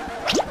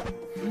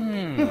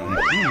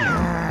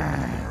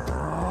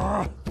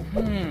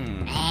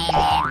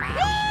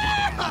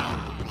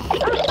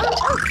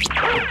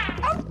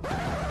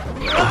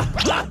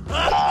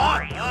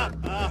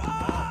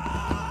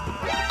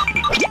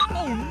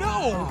 Oh,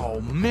 no.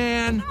 Oh,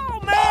 man.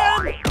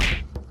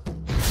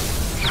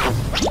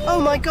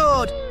 Oh my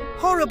God!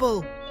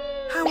 Horrible!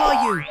 How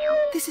are you?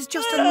 This is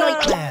just a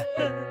nightmare.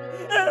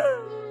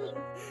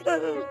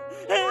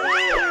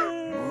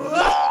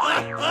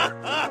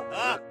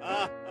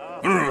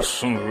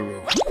 Son of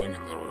a thinking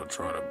that I would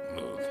try to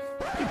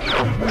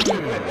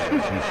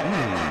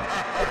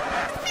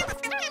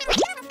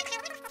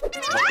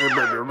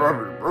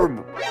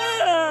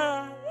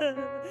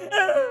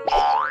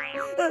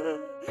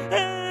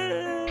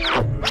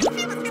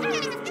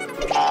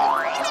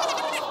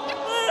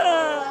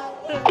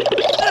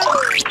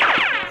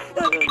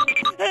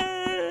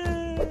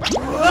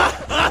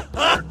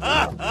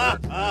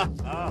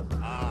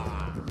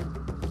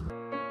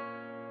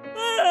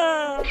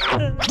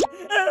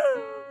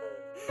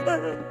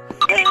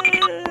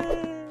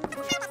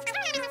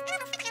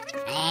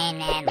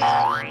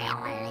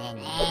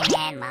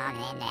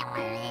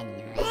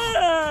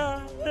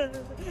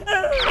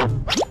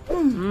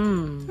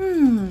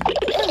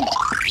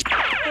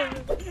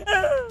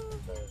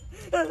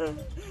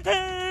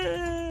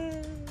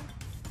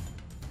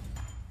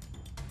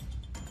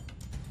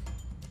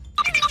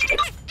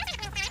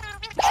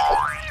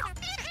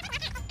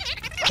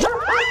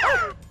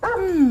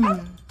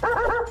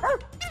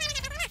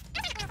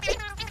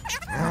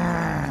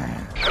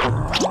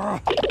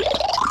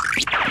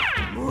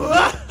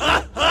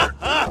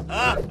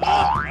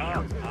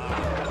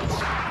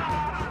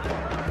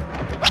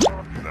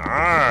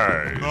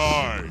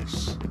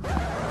Nice.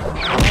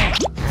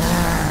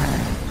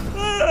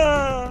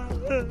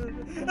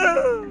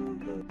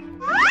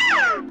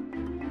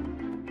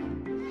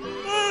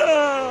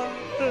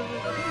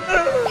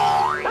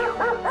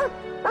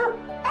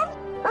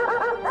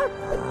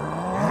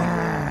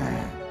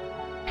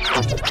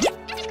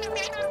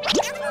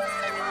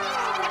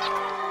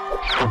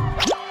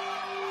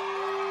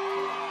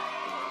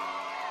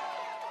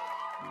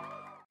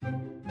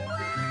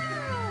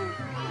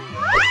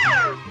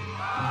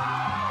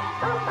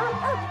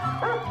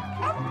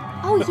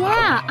 Oh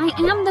yeah, I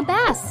am the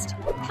best.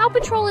 Paw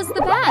Patrol is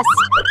the best.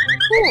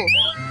 Cool.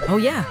 Oh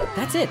yeah,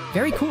 that's it.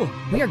 Very cool.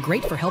 We are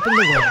great for helping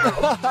the world.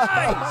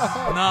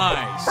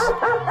 Nice.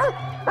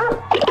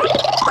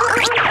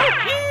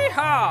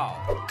 Yeehaw!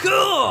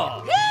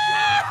 Cool.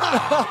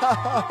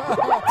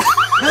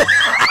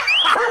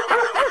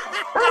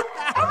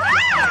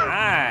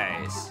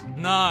 Nice.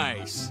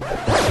 Nice.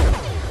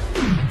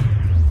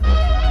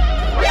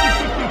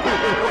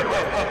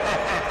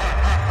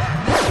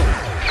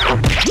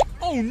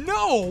 Oh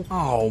no!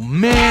 Oh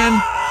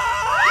man!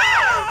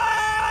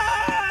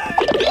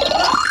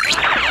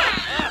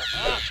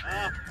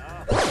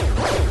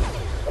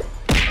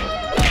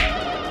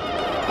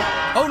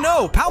 Oh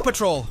no! Paw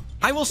Patrol!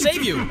 I will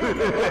save you!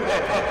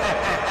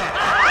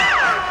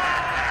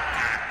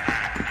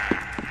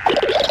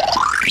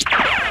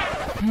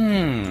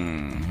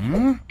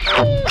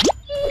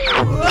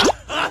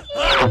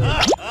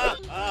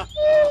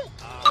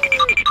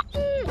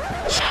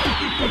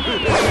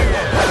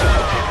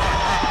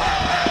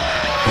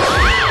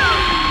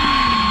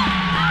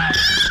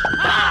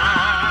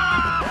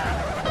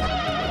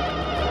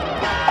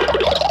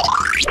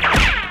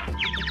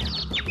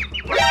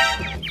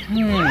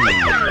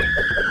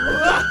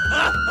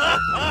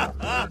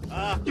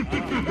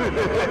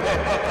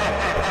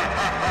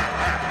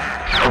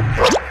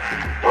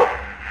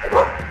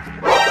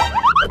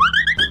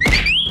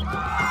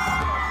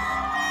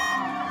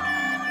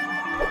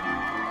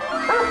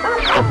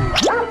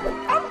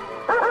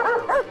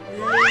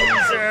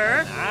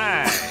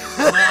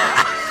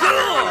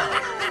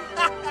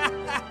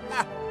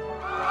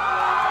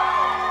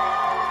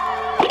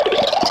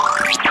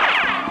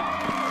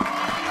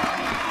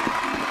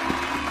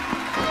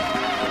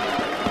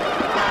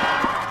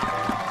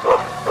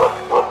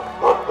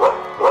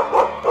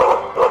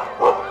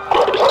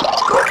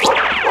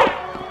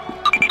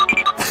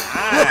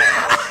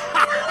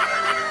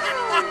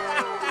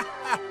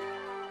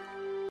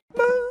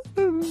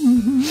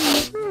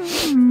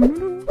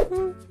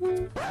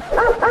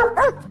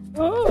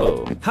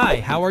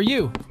 are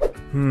you?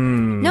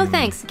 No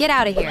thanks, get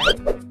out of here.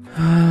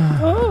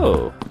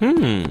 Oh.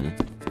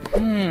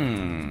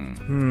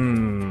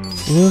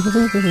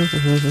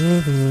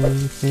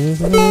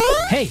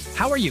 Hey,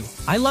 how are you?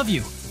 I love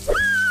you.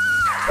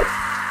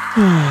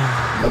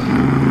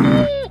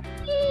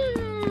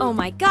 Oh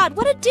my god,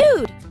 what a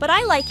dude! But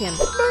I like him.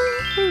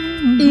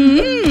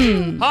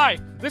 Hi,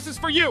 this is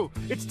for you.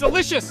 It's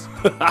delicious.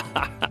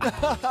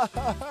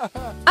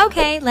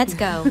 Okay, let's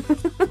go.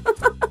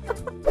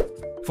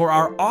 For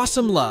our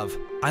awesome love,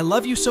 I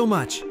love you so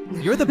much.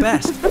 You're the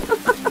best.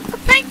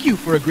 Thank you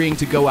for agreeing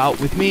to go out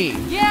with me.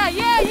 Yeah,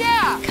 yeah,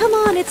 yeah! Come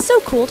on, it's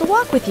so cool to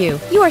walk with you.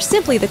 You are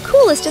simply the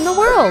coolest in the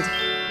world.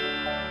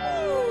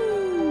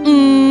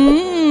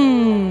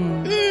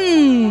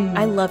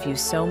 I love you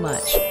so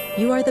much.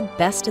 You are the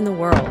best in the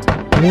world.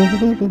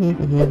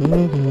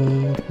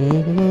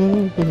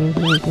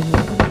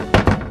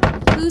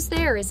 Who's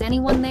there? Is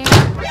anyone there?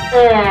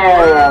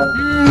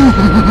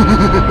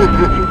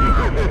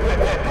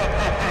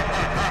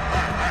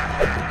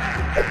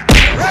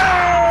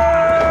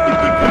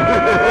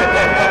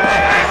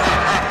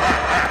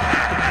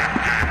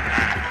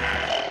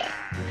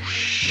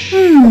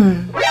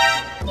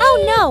 Oh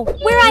no,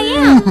 where I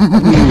am!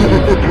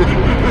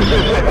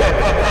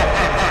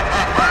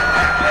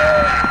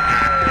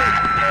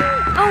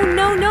 Oh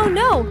no, no,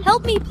 no!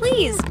 Help me,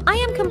 please! I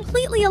am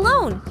completely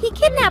alone! He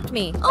kidnapped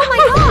me! Oh my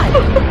god!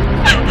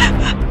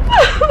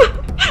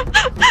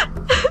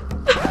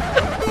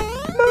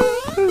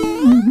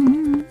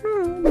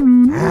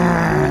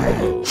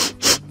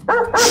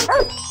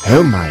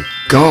 Oh my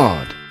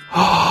god.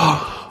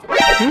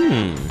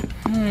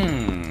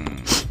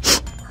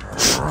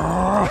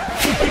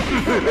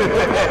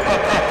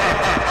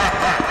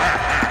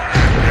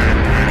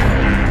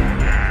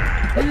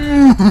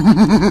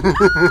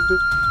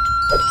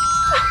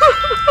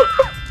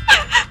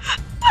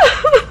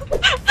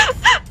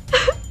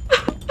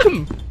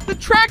 The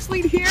tracks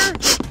lead here.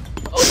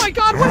 Oh my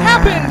god, what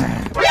happened?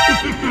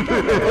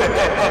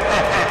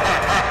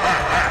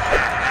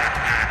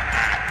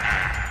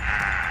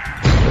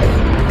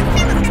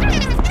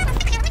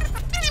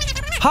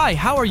 Hi,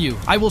 how are you?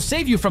 I will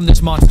save you from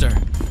this monster.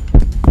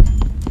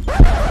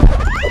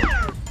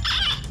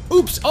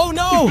 Oops, oh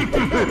no!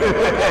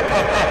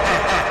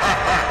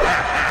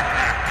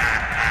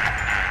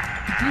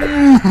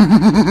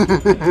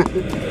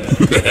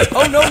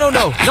 Oh no, no,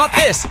 no, not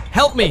this!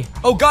 Help me!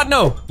 Oh god,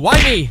 no!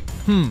 Why me?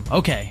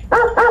 Okay.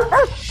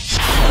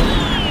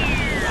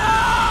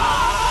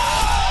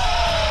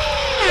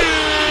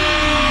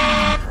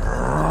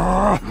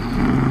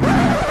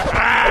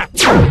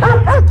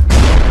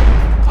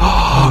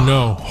 Oh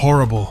no,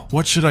 horrible.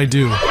 What should I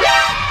do?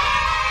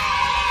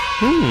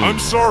 I'm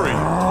sorry.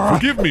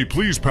 Forgive me,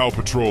 please, Paw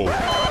Patrol.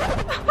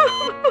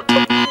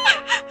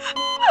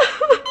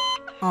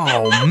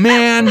 Oh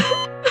man.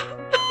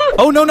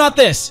 Oh no, not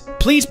this!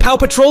 Please, Paw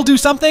Patrol, do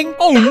something?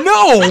 Oh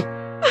no!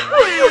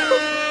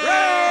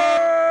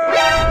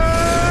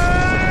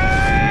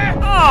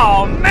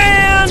 Oh,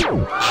 man!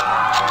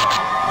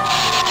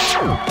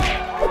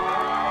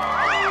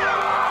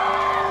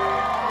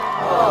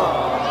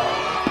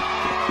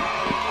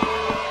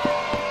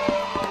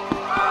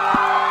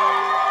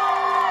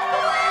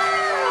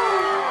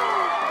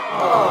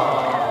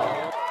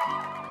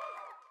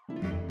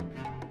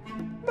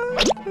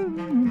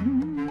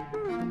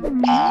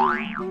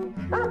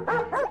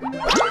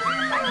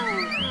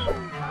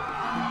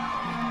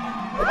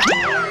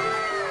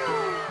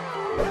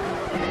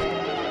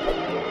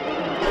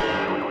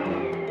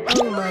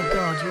 Oh my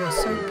god, you are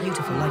so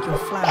beautiful like your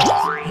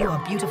flowers. You are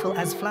beautiful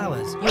as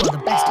flowers. You are the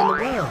best in the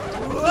world.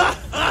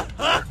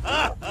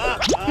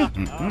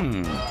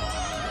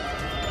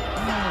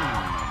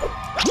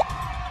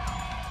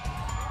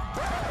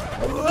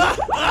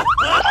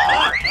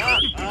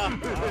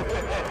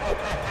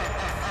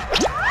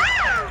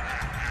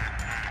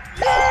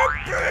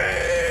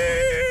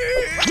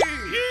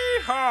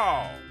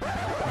 Yeehaw!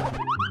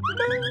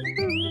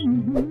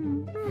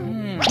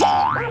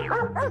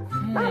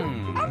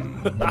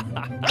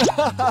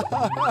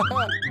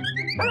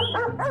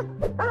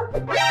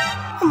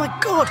 Oh my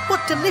god,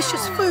 what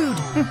delicious food!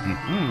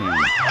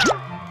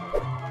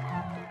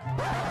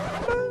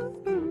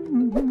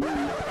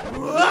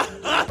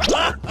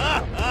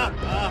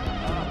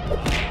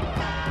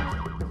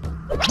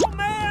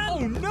 Oh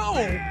no!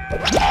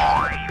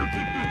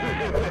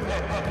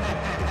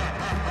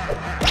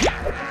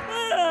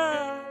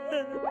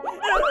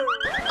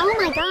 Oh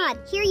my god,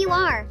 here you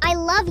are. I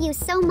love you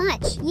so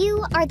much.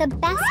 You are the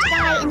best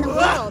guy in the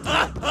world.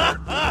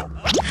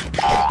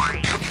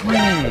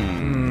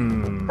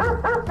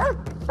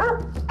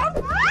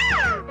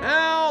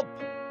 Help!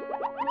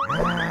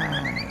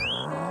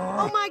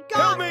 Oh my god!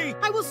 Help me!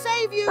 I will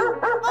save you!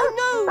 Oh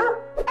no!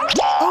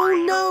 Oh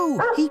no!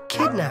 He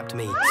kidnapped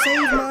me!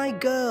 Save my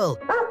girl!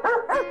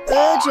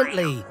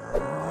 Urgently!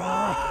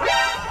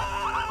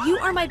 You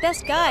are my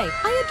best guy.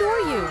 I adore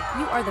you.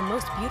 You are the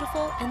most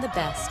beautiful and the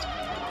best.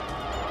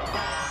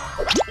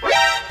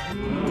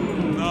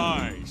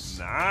 Nice.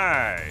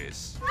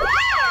 Nice.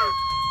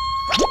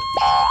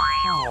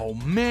 Oh,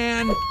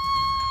 man.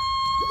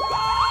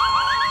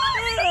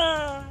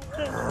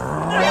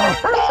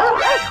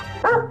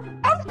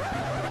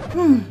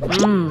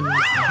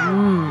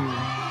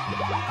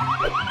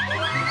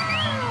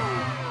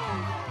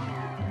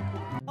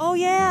 Oh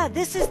yeah,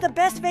 this is the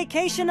best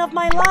vacation of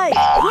my life.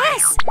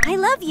 Yes, I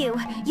love you.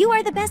 You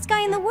are the best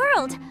guy in the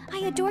world. I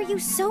adore you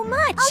so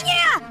much. Oh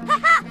yeah!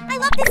 Haha! I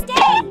love this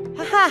day!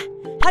 Haha,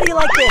 how do you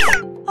like this?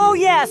 Oh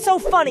yeah, so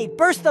funny.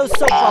 Burst those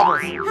soap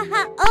bubbles.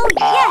 Haha! Oh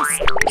yes!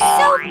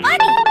 So funny!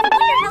 I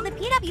wonder how the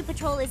PW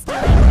Patrol is doing.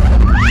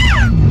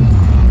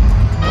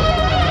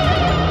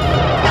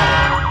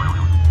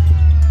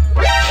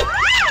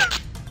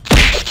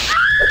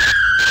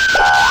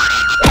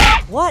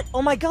 What?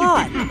 Oh my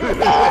god! No!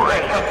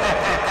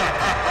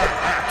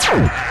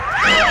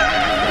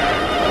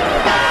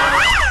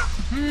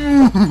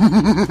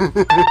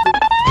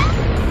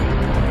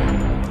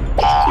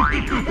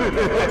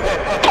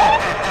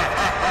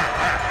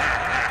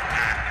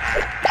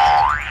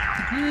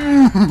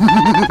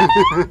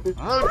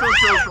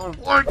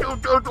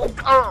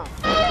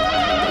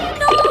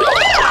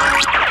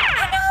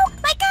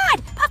 My god!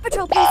 Paw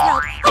Patrol, please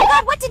help! Oh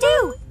god, what to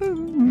do?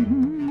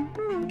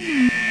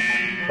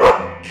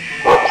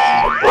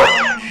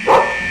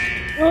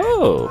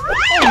 Oh.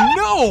 Oh,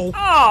 no!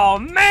 Oh,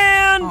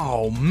 man!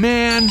 Oh,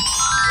 man.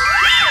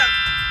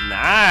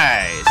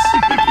 Nice!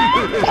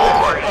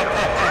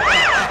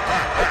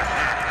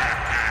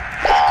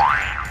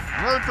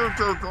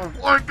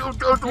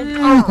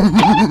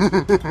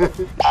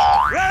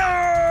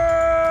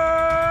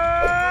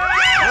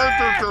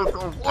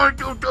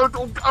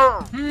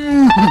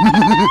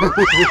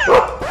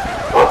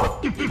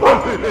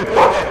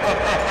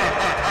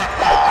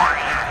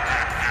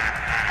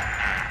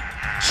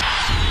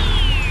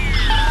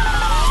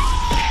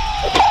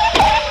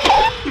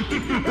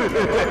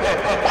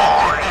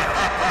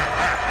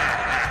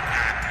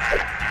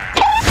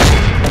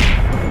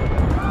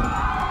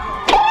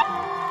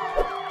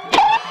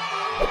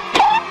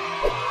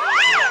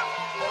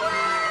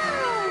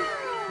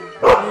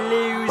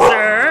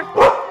 Loser!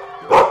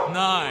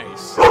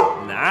 Nice.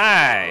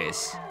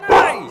 Nice!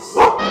 Nice!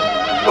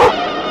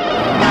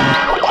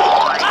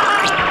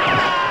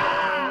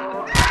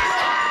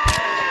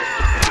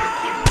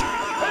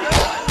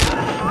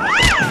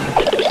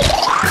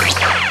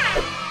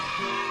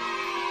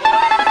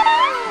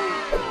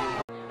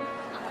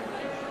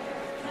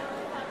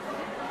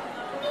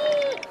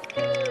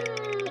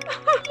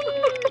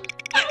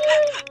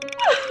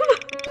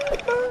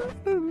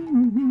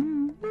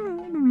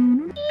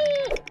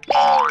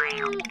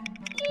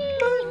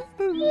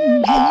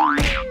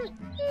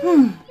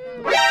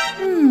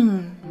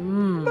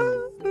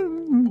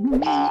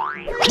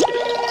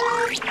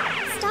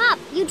 Stop!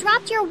 You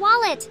dropped your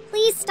wallet.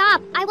 Please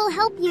stop. I will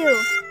help you.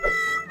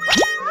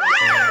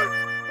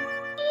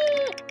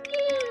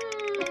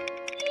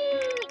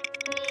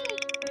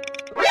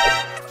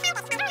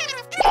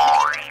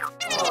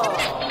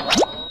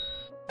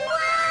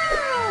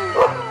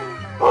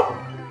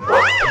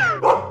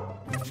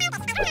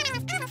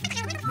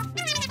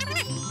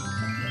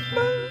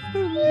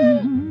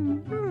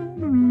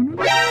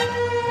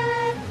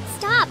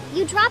 Stop!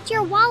 You dropped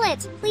your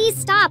wallet. Please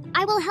stop.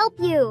 I will help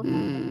you.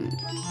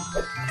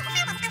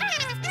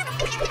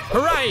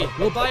 Hooray!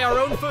 We'll buy our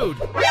own food.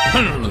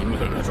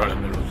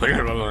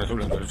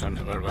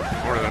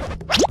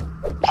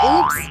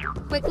 Oops.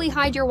 Quickly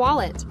hide your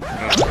wallet.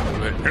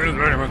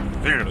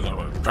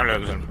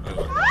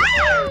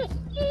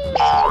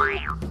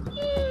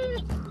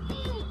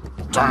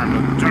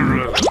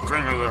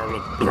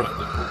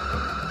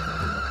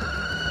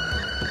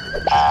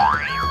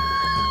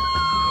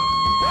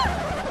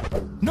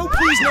 No,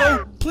 please,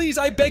 no! Please,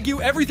 I beg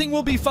you, everything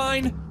will be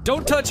fine.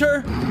 Don't touch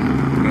her.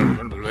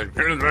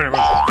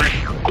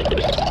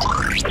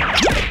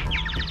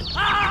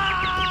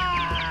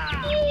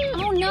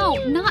 Oh no,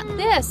 not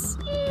this.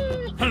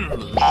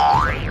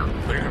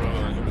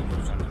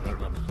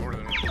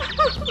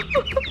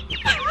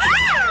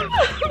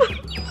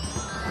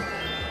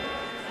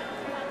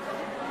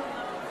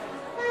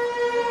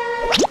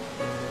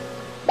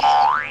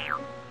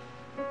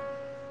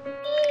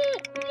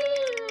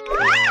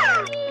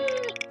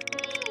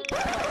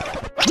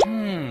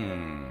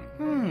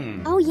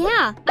 Oh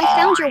yeah, I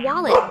found your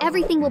wallet.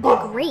 Everything will be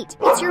great.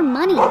 It's your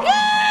money.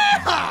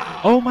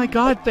 Oh my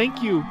god,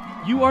 thank you.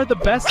 You are the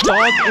best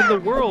dog in the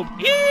world.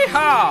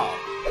 Yeehaw!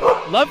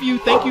 Love you,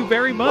 thank you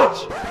very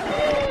much.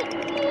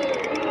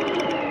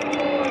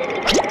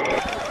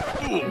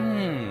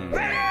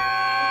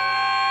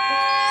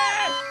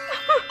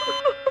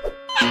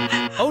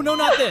 Oh no,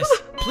 not this!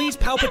 Please,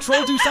 Paw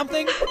Patrol, do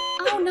something!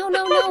 Oh no,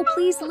 no, no,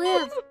 please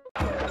live.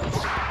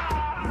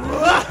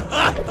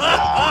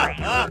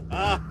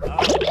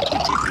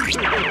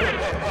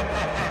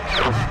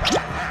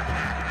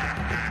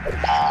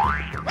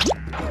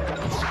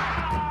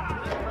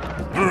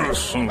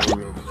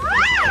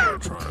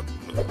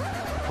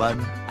 One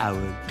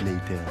hour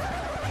later.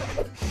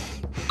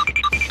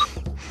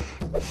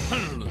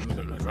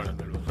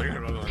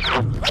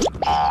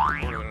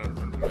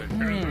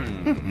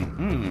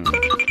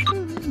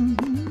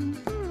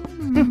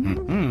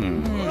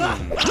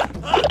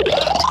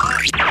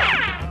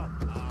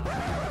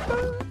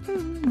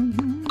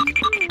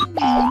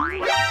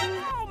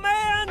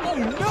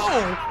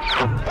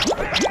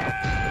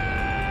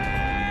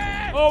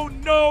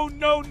 no,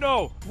 no,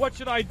 no! What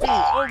should I do?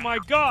 Oh my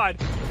God!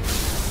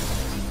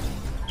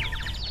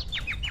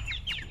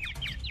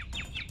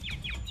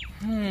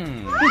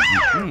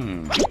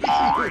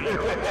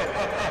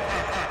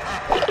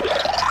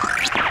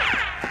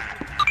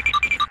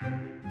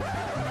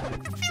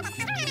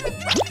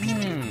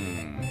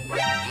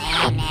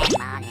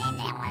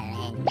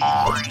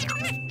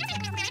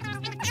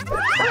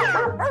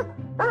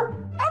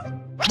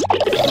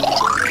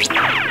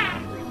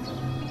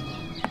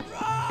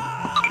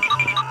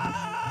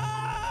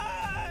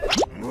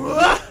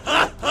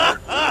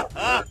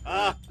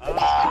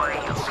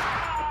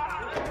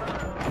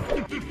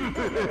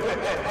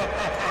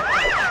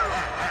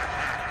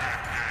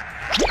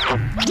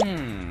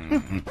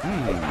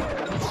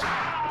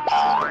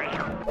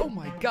 Oh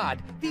my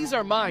God, these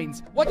are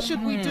mines. What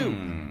should we do?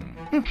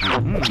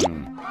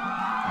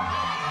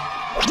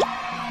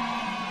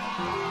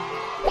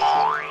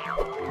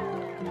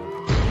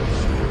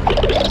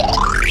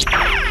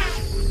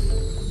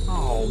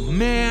 Oh,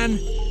 man.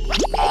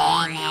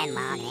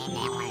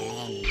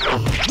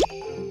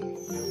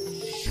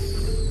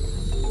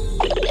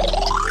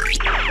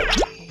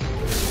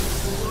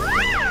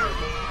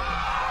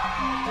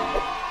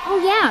 Oh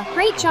yeah,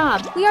 great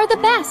job. We are the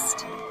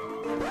best.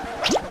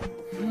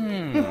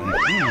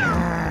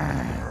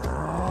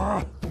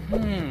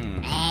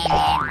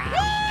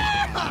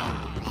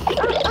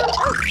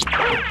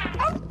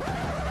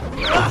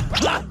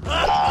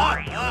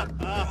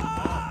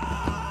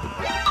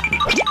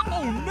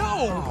 Oh, no.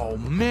 Oh,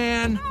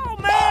 man.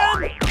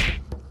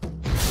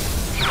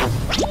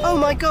 Oh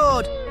my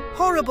God!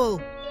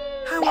 Horrible!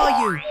 How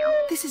are you?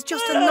 This is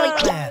just a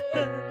nightmare.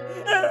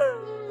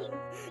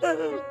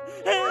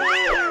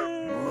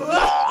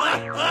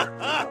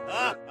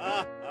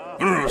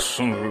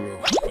 Son of a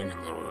thinking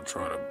that I would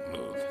try to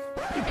move.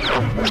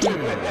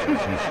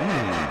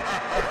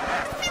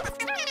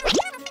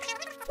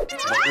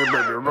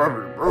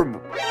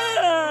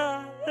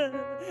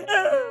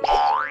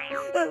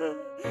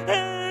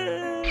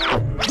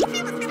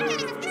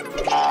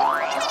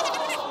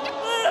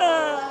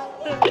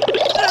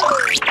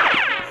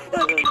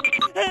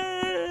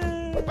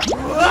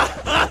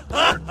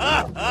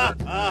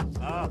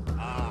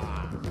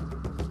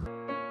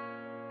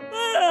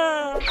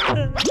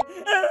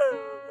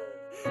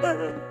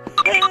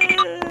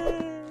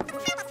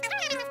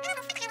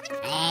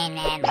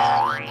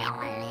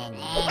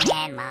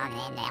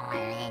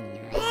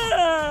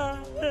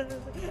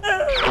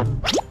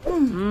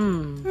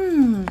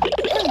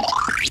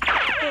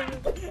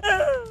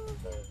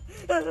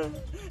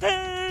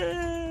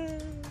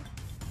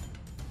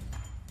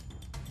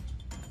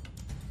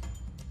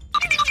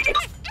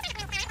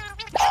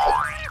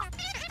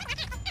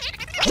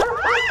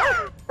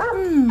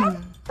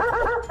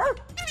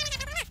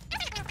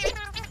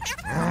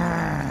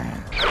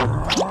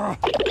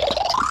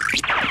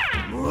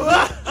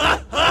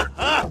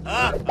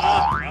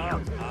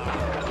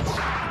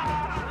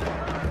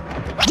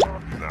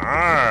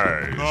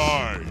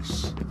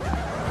 Nice.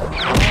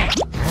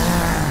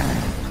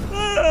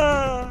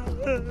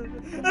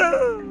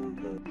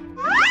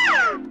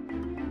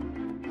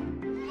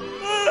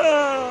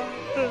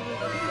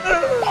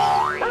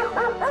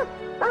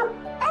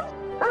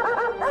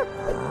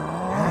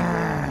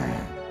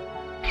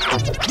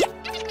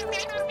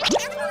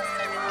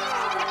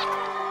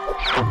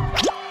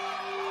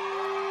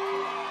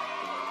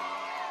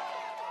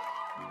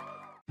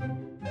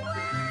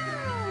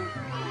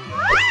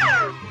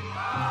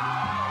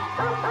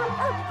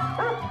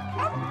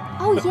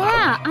 Oh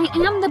yeah, I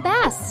am the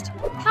best.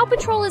 Paw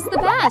Patrol is the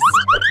best.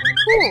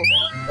 Cool.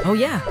 Oh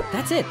yeah,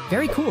 that's it.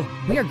 Very cool.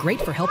 We are great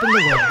for helping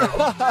the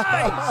world.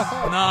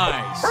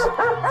 Nice.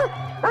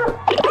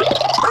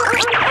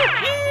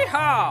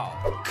 Yeehaw!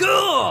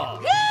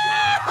 Cool.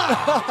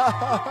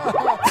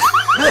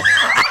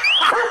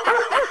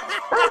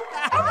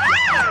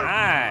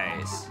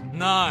 Nice.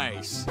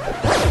 Nice.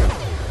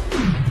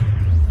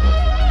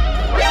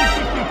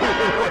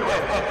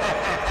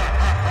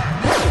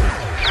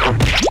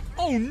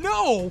 Oh,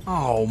 no.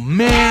 Oh,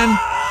 man.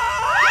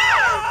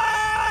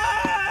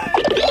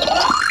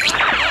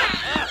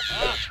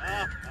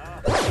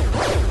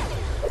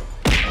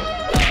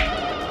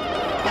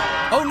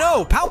 Oh,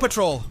 no. Paw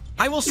Patrol.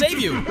 I will save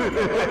you.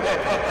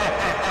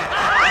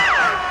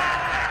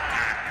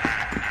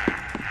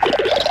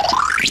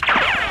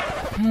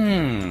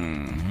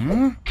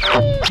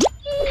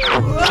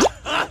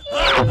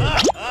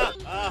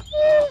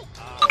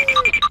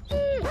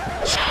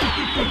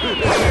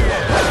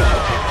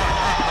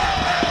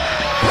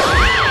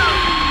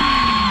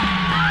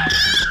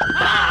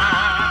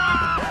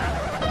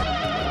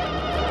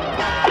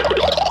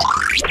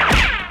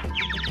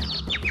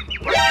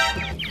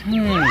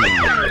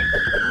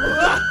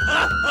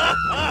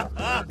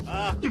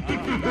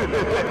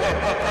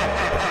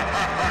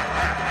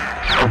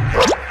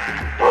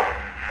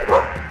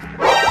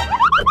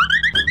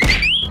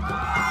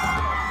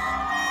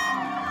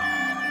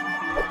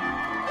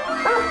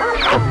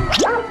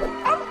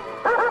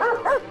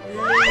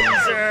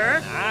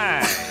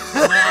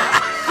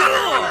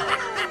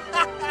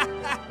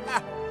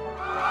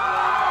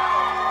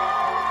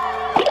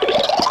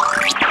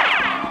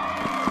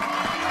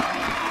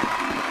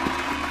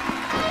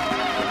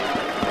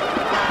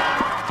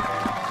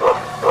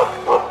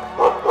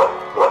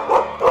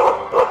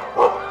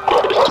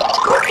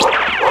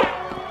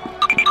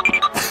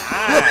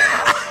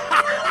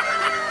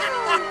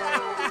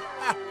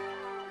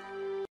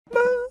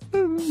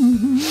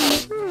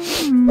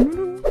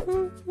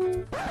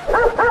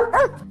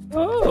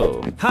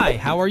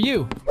 how are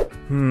you?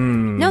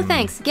 No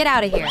thanks, get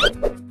out of here.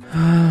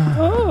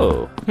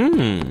 Oh.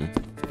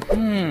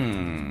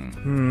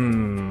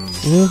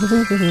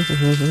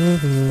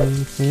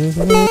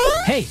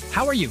 Hey,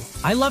 how are you?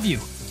 I love you.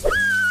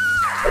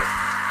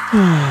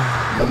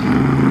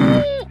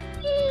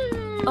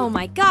 Oh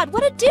my god,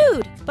 what a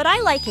dude! But I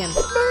like him.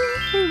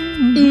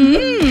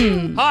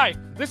 Hi,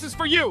 this is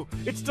for you.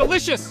 It's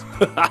delicious.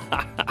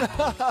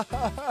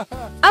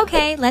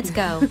 Okay, let's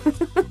go.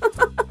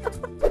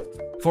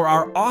 For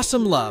our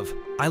awesome love,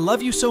 I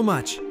love you so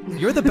much.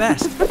 You're the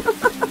best.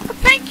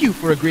 Thank you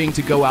for agreeing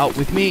to go out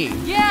with me.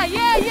 Yeah,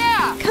 yeah,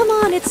 yeah! Come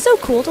on, it's so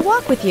cool to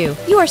walk with you.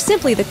 You are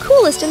simply the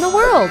coolest in the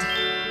world.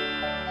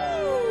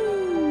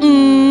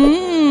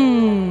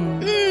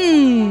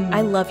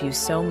 I love you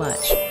so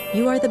much.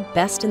 You are the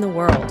best in the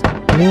world.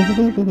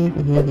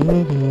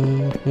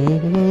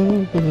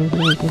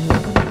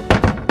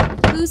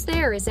 Who's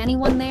there? Is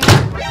anyone there?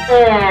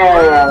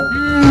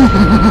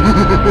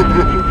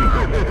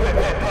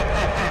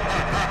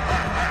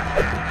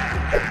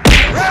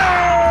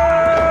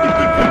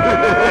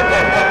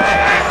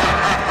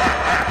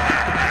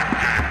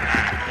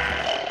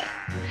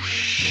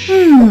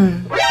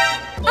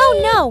 Oh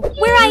no,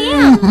 where I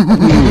am!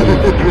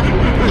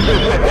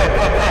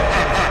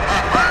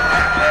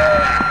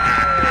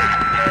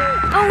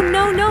 Oh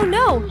no, no,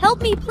 no!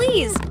 Help me,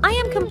 please! I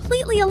am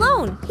completely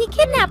alone! He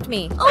kidnapped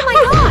me! Oh my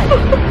god!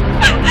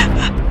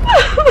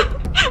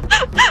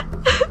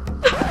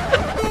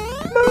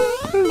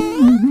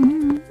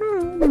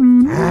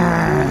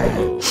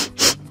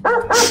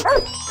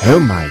 Oh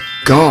my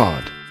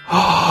god.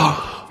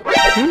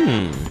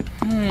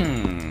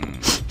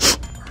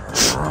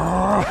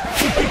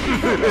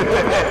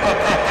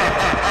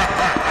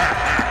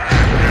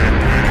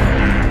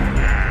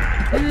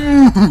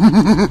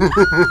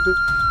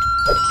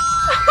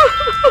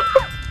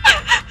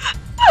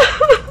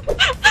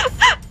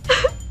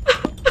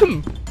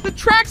 The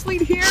tracks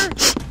lead here.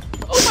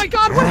 Oh my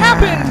god, what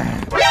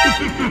happened?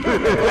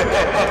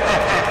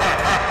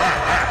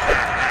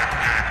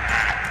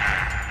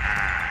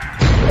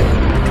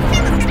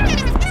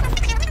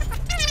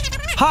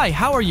 Hi,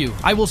 how are you?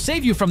 I will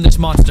save you from this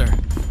monster.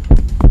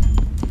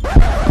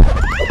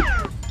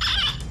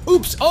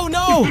 Oops, oh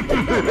no!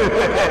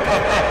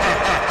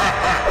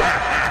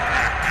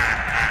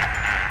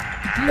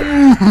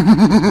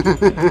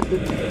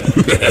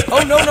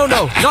 Oh no, no,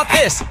 no, not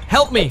this!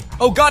 Help me!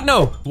 Oh god,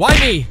 no! Why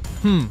me?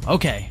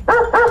 Okay.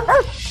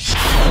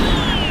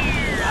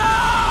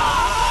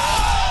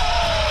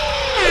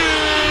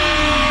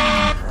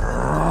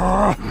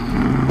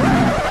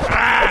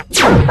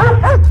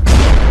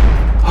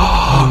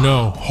 Oh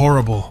no,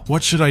 horrible.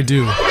 What should I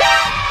do?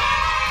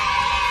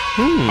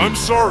 I'm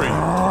sorry.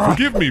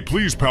 Forgive me,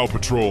 please, Paw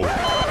Patrol.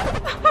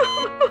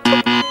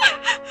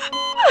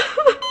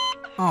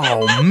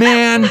 Oh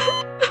man.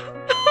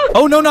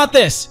 Oh no, not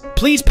this!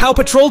 Please, Paw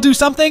Patrol, do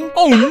something?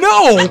 Oh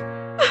no!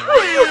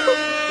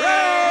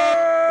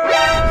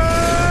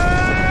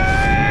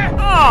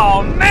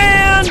 Oh,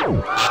 man!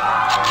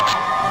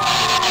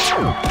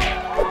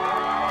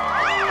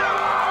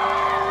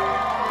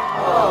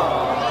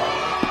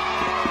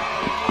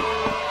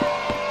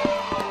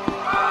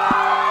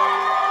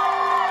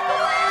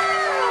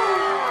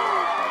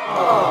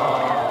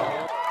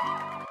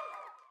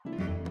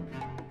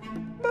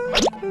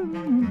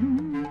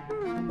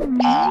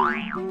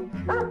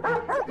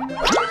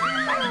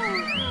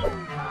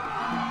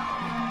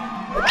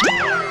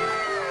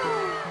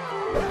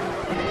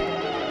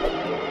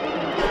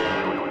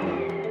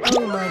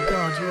 Oh my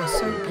god, you are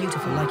so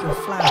beautiful like your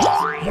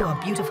flowers. You are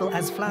beautiful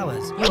as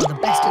flowers. You are the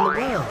best in the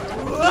world.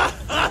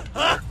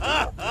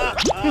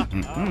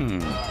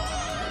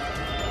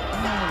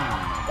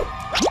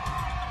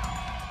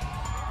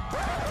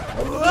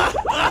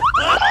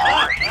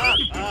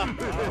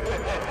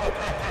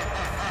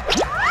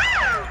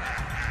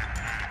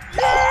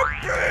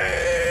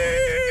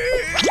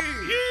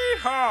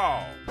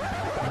 Yeehaw!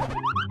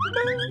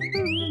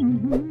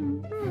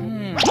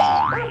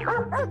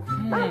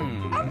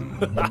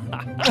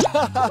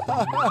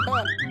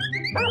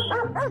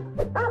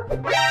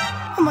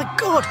 Oh my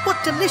god,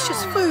 what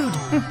delicious food!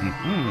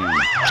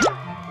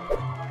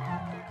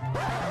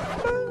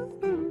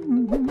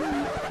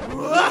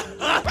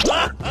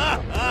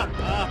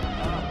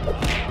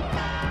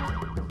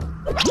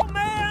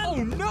 Oh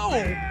no!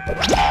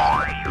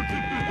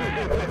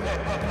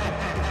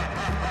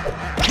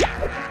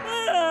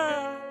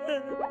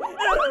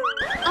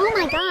 Oh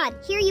my god,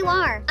 here you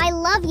are. I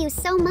love you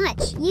so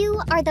much.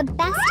 You are the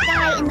best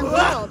guy in the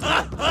world.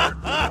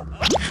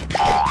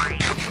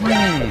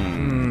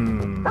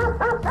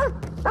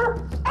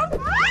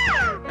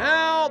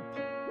 Help!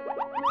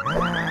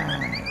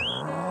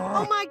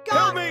 Oh my god!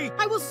 Help me!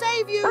 I will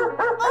save you!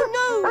 Oh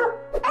no!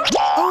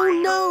 Oh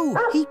no!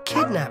 He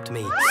kidnapped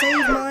me.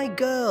 Save my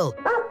girl.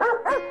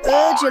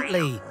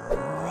 Urgently.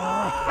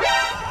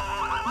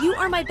 You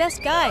are my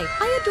best guy.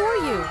 I adore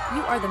you.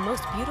 You are the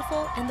most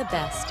beautiful and the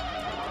best.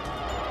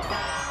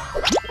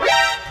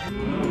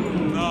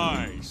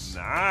 Nice.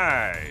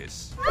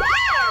 Nice.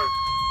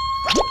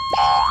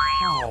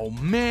 Oh,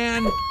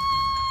 man.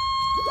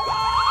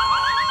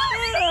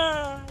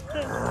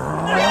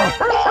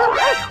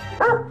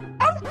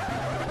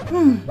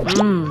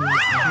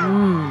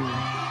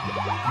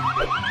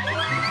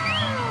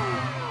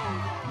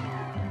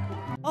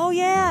 Oh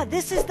yeah,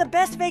 this is the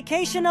best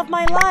vacation of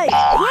my life.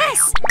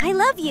 Yes, I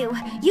love you.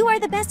 You are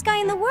the best guy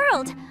in the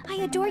world. I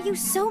adore you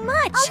so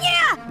much. Oh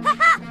yeah!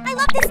 Haha! I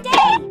love this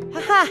day!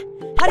 Haha,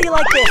 how do you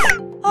like this?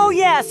 Oh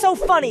yeah, so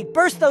funny.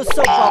 Burst those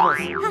soap bubbles.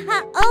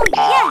 Haha! Oh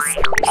yes!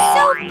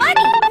 So funny!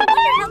 I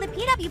wonder how the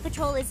PW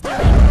Patrol is doing.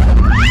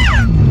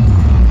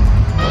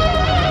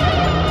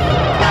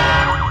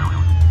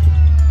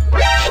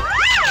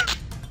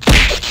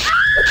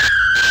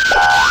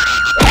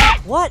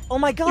 What? Oh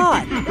my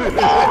god! No!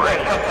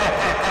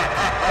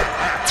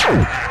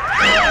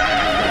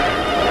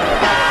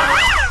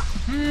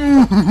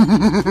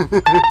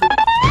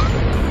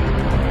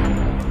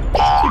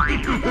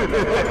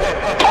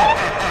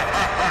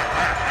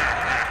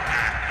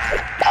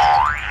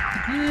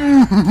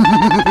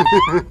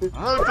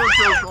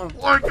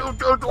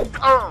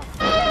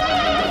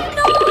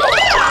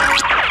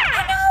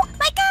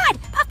 My god!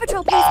 Puff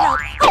Patrol, please help!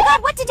 Oh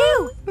god, what to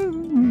do?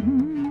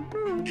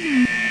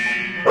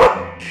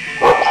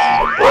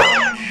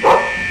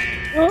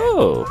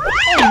 Oh.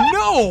 Oh,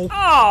 no!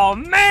 Oh,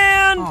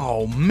 man!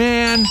 Oh,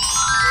 man.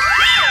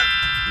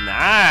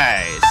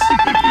 Nice!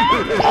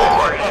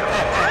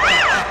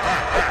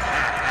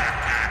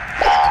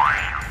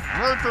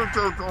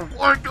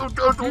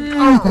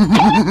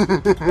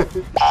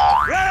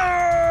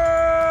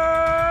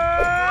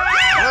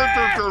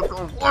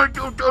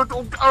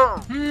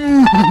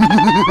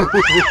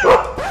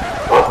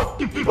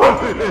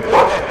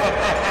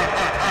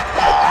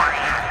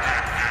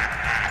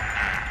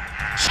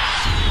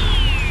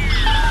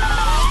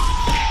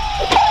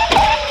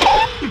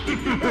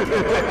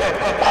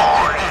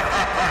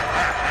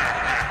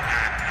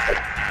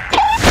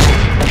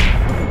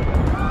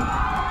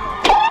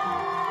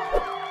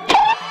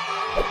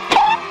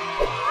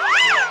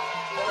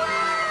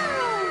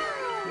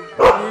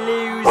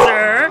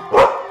 Loser!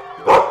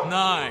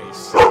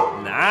 Nice.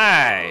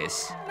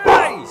 Nice!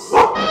 Nice!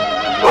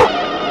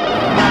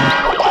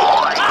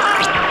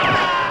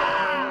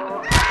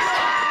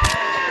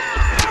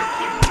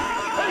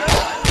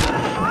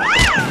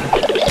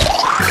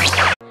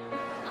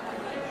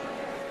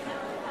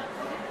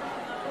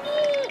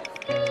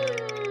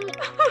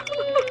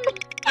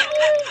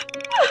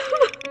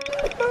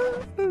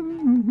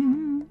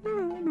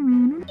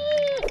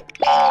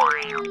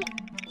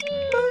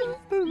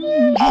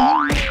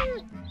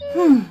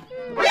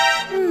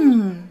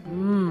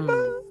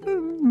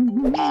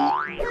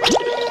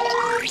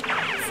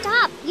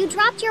 Stop! You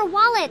dropped your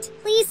wallet!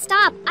 Please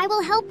stop! I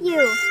will help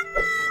you!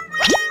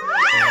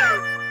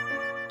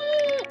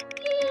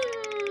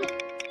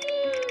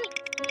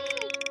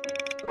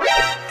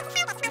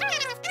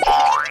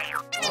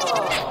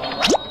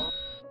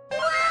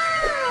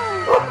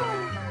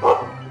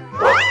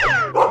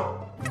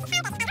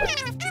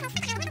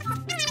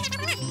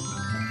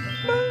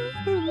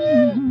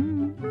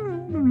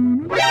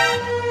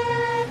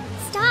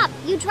 Stop!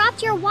 You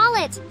dropped your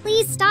wallet!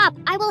 Please stop!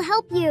 I will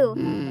help you!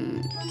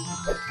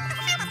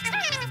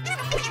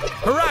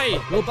 Hooray!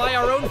 We'll buy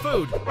our own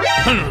food.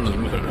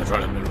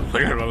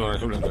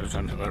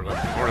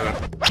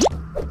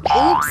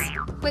 Oops!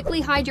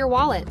 Quickly hide your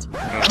wallet.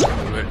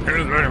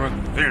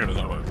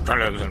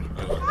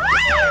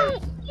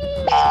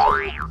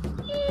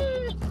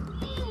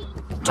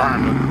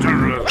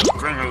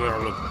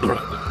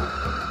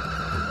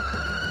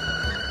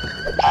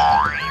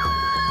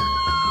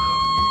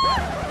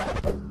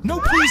 No,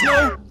 please,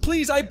 no!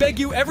 Please, I beg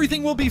you,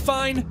 everything will be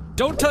fine.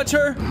 Don't touch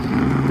her.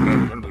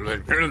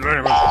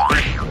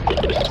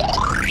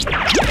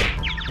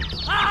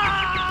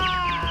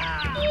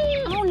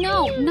 Oh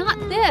no, not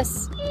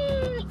this!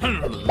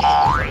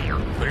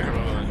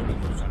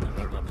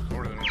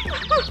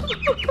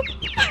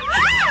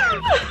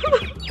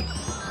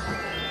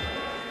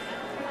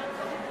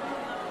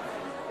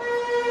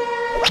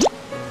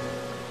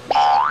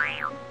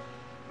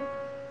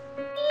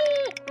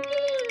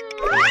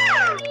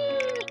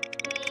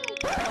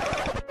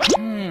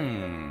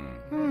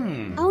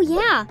 Oh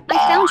yeah! I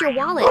found your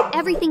wallet.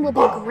 Everything will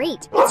be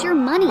great. It's your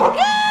money.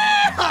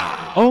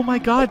 Oh my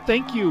god,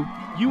 thank you.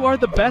 You are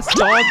the best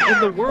dog in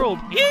the world.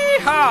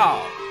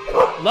 Yeehaw!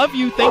 Love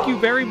you, thank you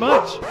very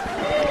much.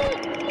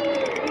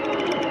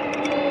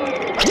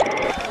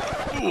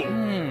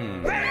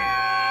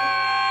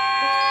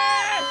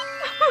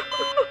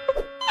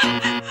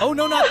 Oh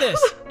no, not this!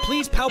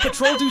 Please, Paw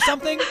Patrol, do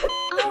something!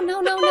 Oh no,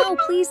 no, no,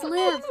 please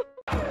live.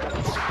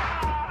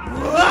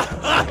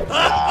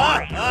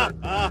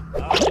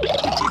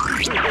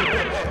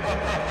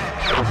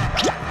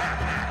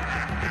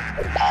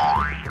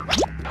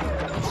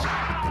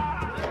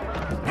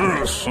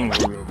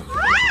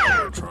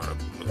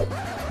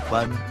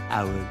 One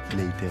hour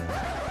later.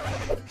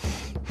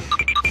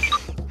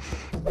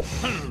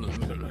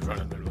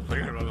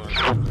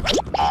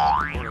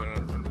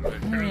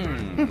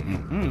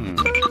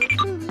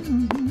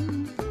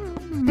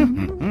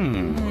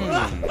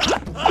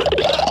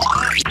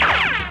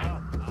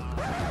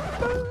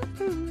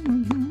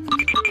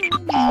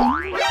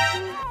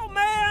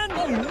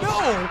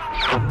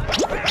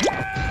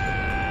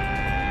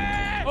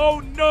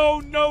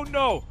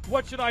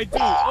 What should I do?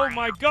 Oh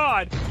my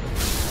God!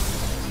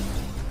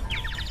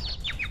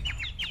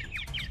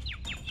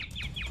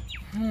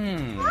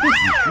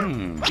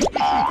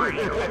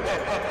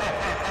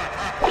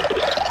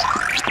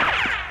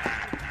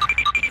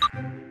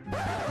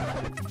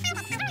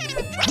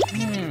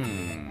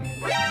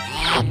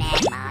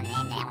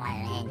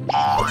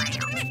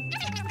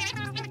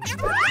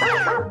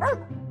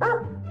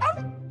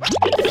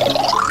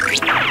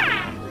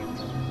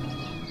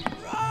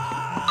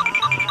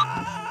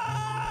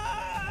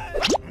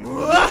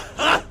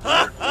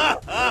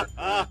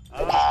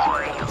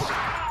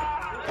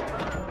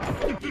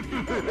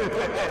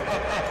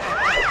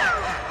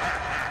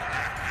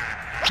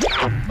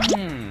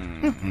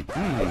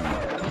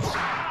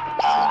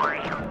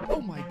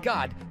 Oh my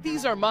God,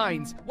 these are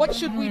mines. What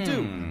should we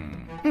do?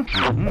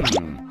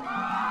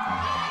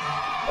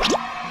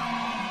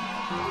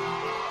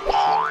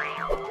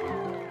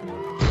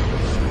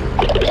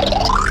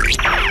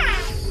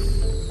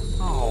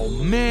 Oh,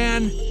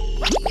 man.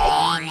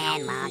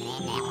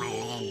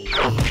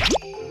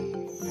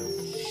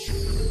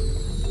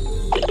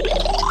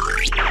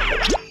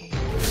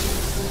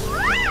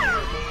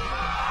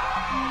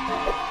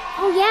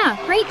 Oh yeah,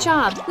 great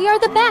job. We are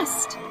the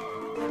best.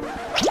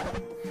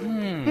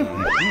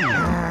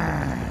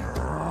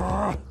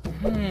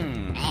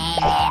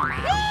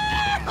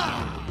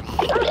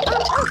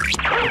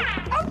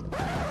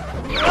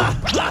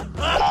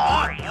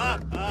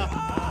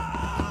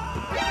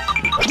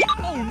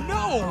 Oh,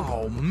 no.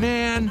 Oh,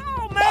 man.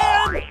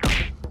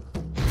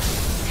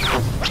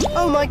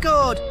 Oh my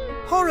God!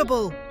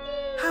 Horrible!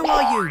 How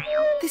are you?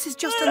 This is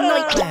just a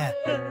nightmare.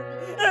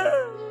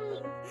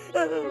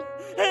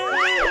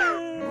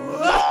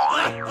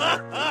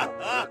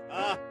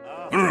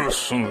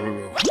 Son of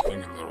a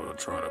thinking that I would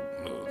try to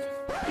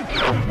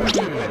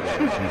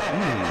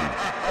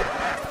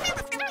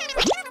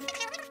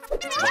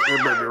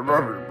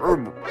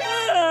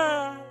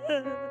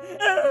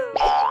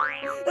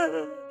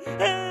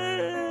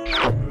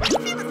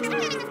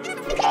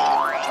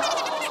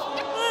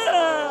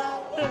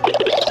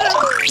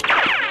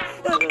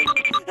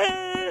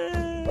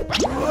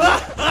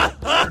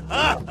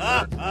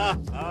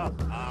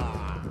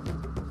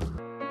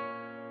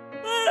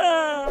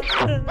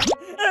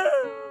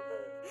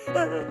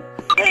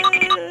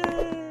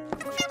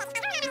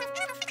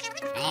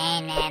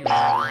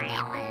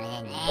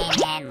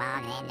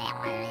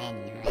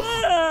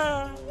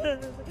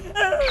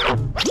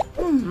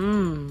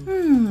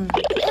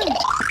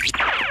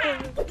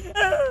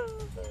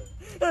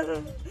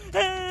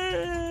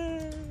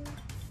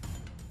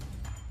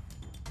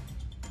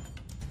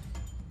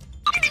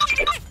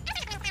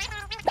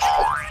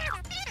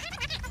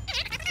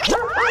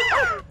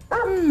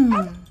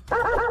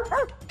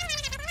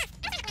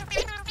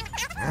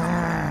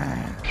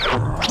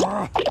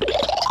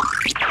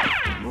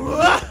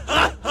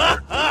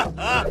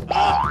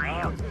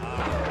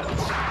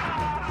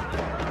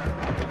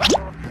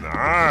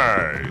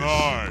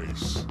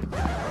Nice.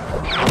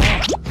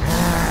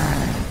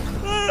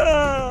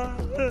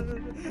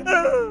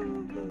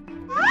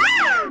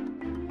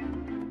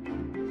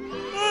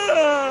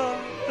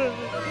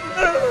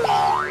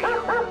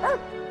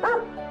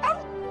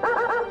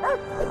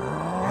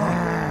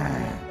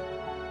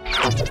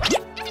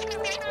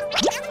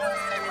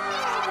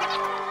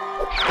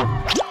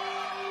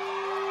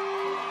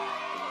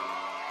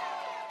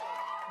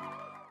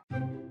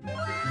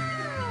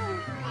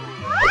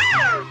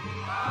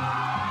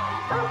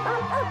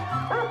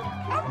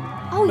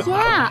 Oh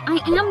yeah,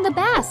 I am the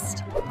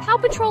best. Paw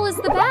Patrol is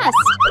the best.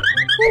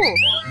 Cool.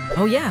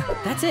 Oh yeah,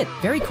 that's it.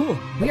 Very cool.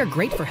 We are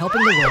great for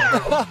helping the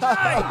world.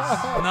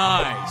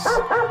 Nice.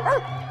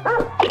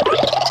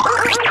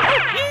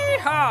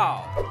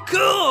 Yeehaw!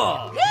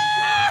 Cool.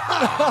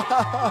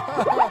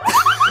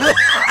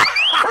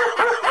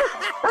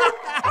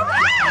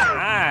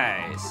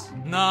 Nice.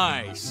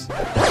 Nice.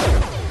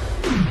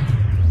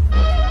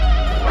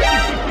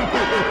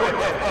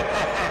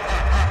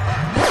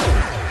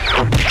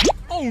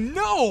 Oh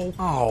no!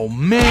 Oh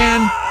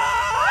man!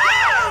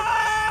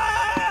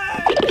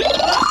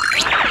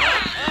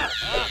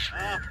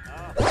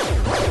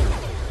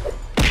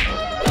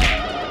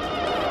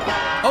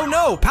 Oh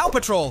no! Paw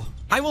Patrol!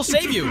 I will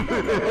save you!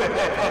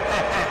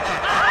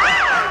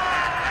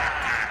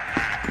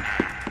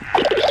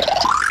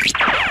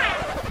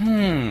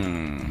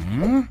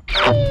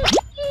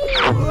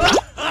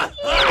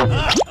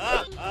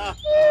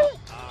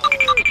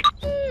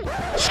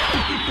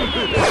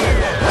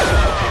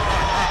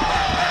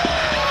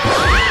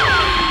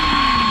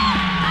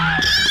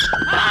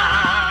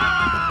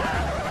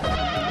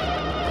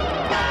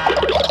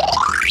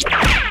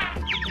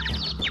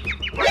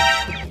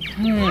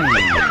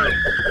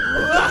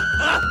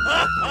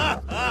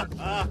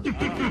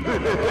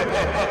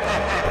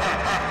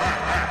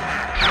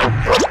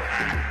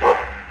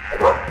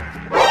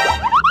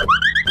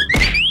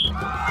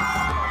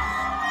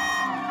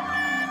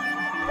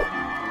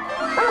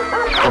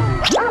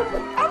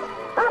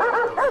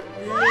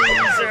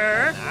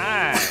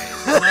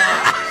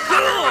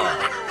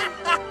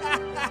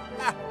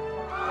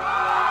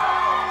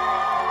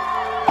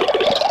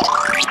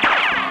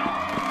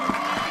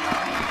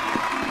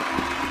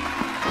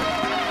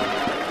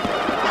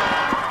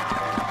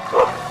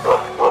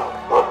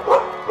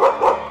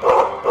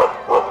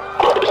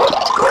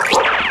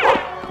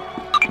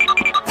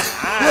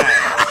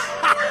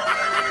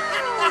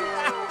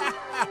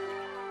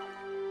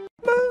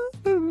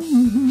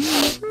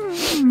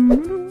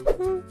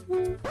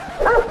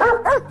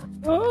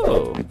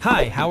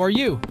 Hi, how are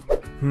you?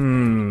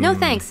 No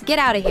thanks, get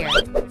out of here.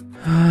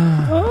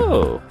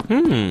 Oh.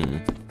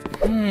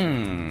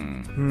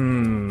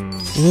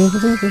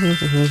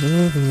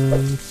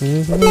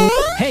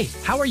 Hey,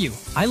 how are you?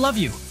 I love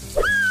you.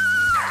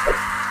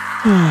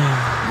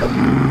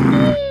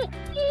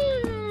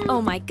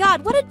 Oh my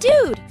god, what a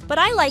dude! But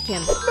I like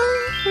him.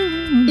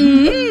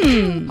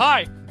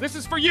 Hi, this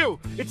is for you.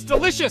 It's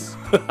delicious.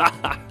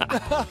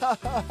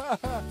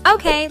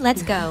 Okay,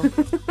 let's go.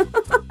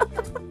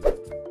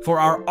 For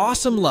our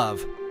awesome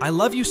love, I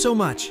love you so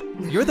much.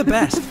 You're the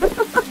best.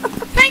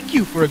 Thank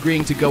you for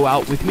agreeing to go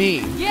out with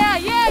me. Yeah,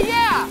 yeah,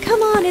 yeah!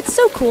 Come on, it's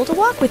so cool to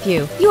walk with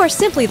you. You are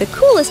simply the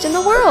coolest in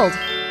the world.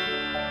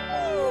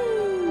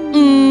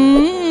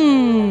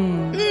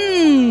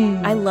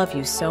 I love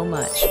you so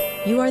much.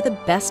 You are the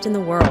best in the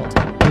world.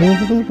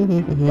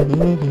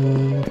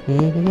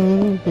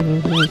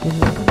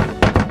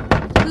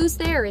 Who's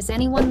there? Is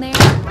anyone there?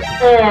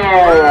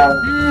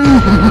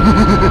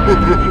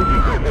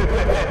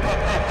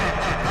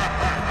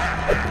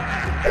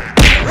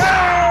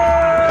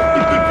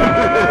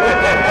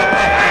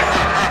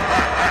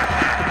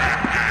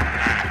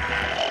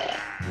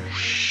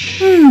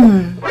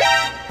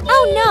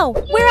 Oh no,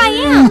 where I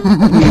am!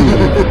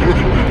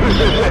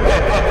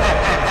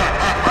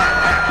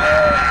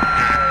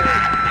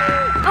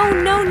 Oh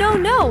no, no,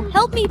 no!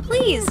 Help me,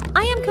 please!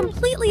 I am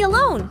completely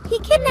alone! He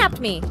kidnapped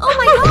me! Oh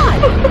my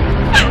god!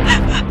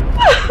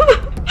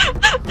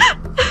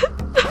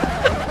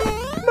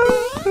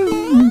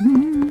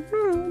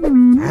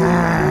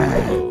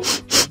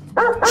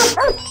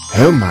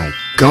 Oh my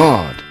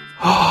god.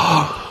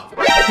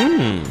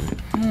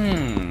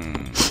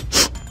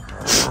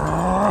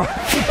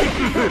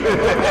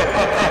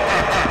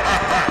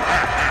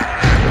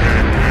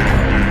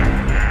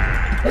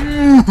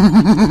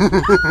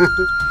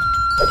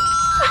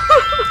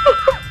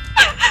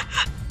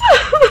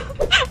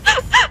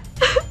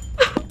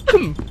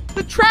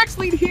 The tracks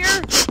lead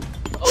here.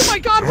 Oh my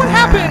god, what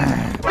happened?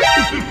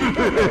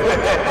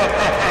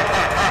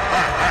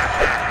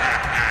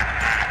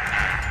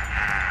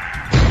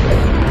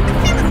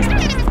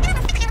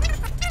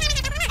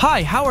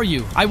 Hi, how are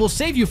you? I will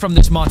save you from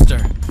this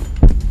monster.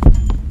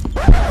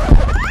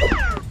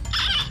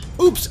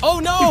 Oops, oh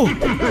no!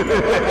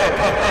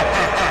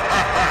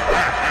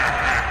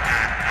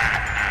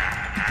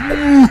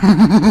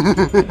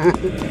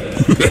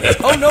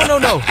 Oh no, no,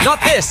 no,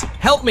 not this!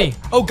 Help me!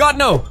 Oh god,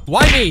 no!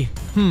 Why me?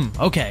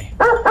 Okay.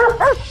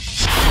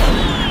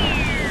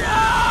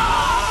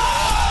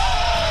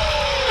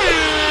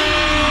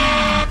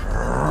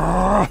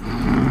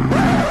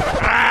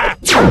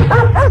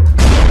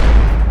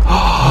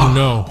 Oh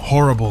no,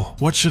 horrible.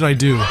 What should I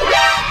do?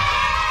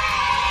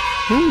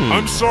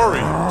 I'm sorry.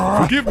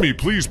 Forgive me,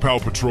 please, Paw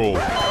Patrol.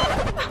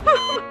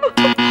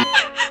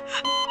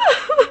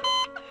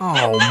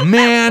 Oh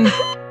man.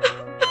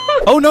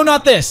 Oh no,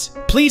 not this!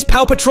 Please,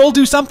 Paw Patrol,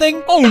 do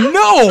something? Oh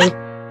no!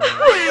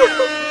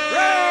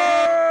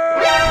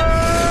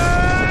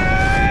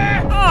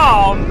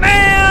 Oh,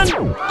 man!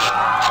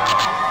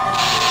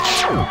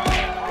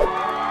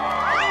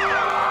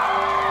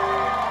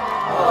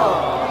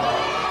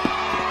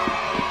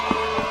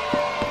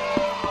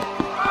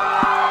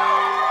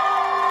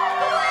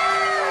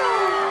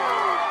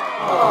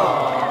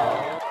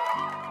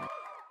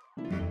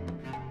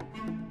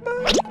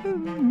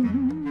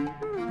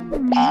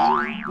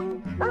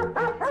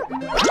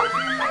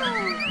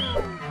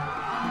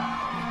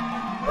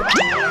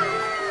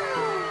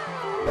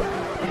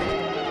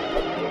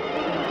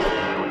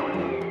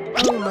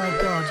 Oh my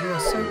god, you are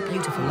so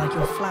beautiful like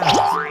your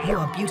flowers. You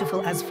are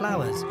beautiful as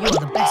flowers. You are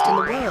the best in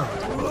the world.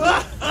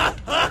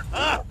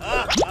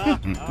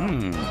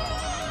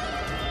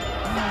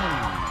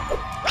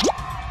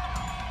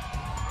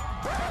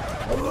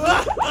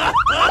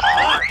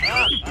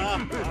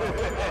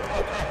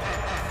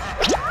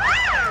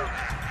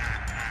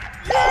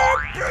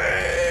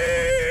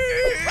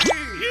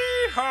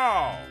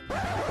 Yeehaw!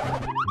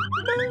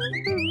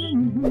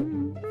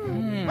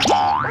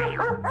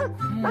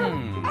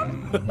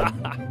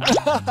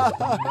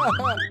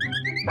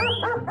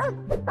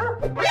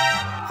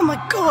 Oh my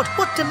god,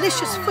 what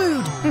delicious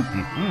food!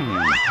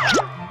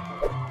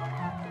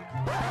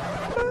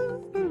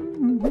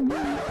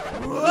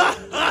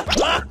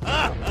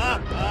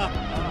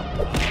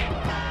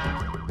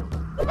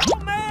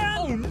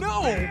 Oh no!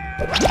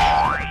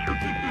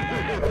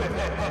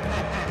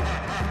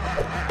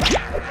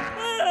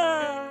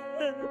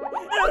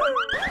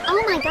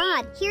 Oh my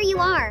god, here you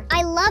are.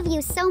 I love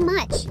you so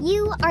much.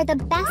 You are the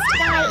best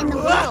guy in the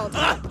world.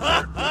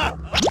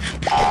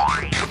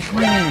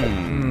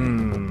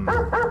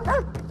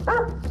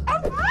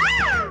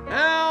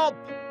 Help!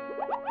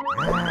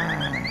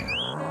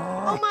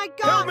 Oh my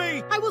god! Help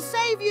me! I will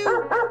save you!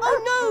 Oh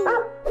no!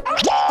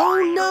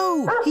 Oh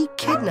no! He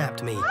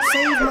kidnapped me!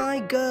 Save my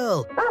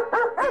girl!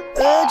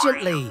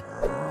 Urgently!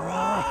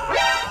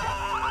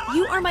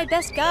 You are my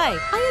best guy.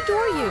 I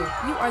adore you.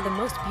 You are the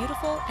most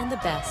beautiful and the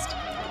best.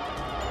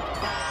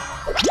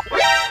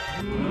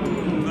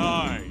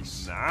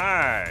 Nice.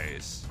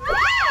 Nice.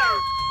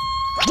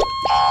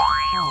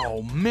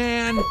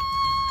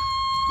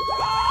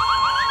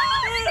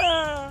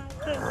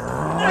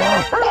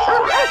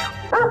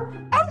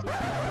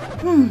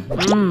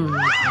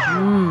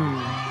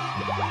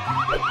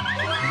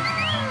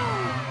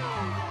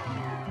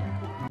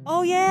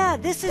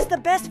 this is the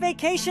best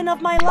vacation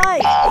of my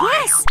life.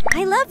 Yes,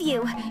 I love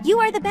you. You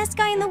are the best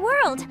guy in the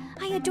world.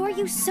 I adore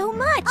you so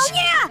much. Oh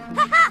yeah!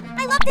 Haha!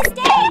 I love this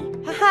day.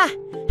 Haha!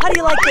 How do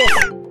you like this?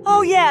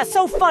 Oh yeah,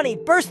 so funny.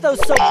 Burst those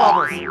soap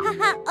bubbles.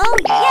 Haha! Oh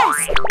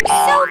yes!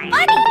 So funny!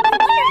 I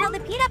wonder how the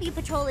PW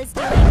Patrol is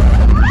doing.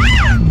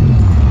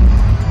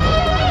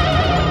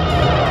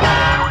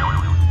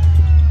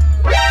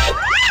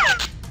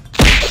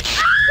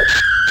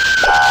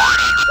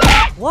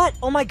 What?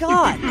 Oh my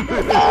god! No!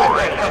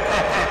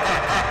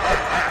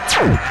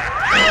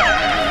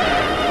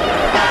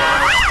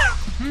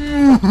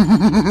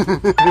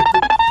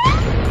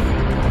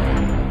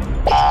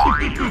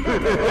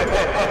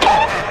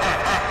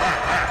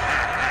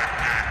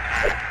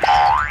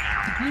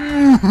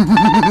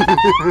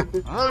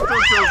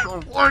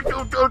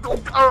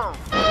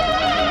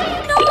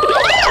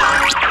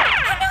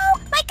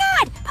 My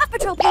god! Paw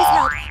Patrol, please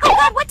help! Oh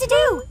god, what to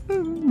do?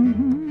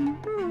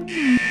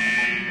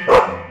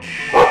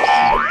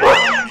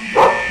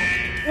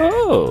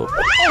 Oh.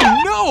 Oh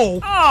no!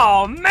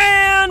 Oh,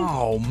 man!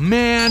 Oh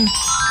man!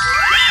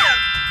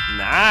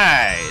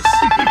 Nice!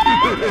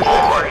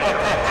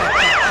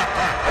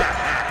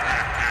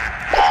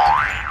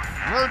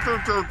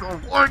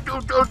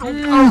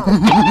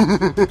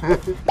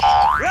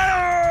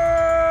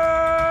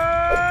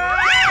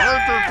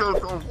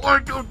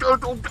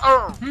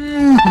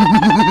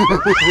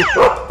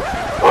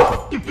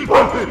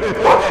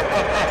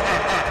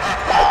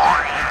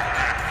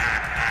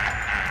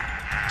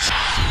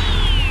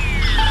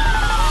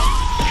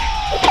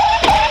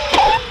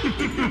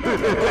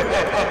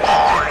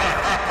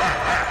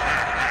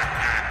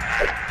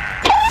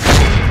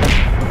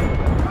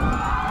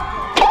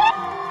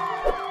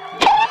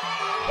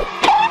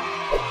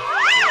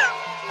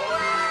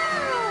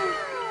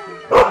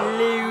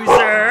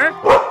 Loser!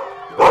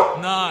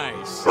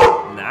 Nice!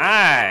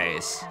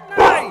 Nice!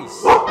 Nice!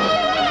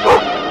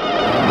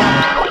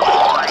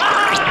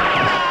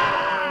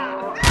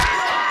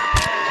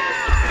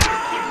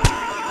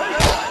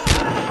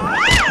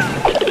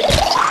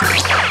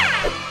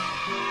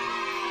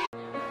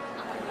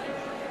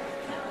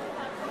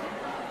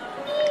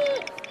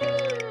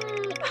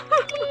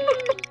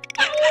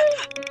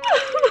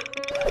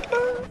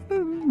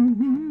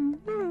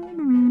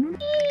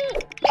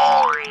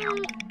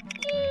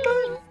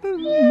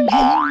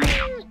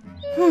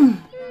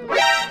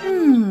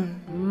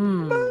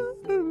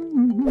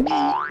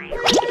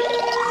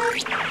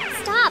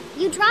 Stop!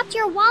 You dropped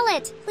your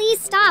wallet. Please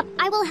stop.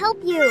 I will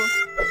help you.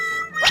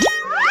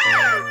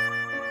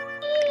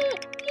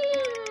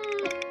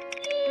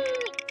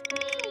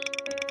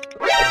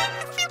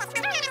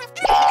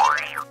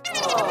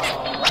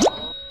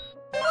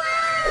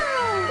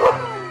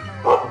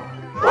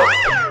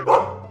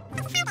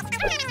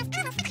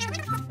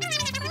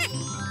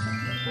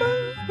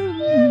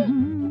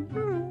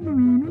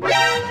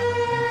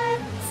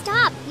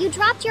 Stop! You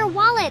dropped your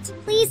wallet.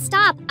 Please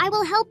stop. I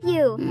will help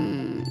you.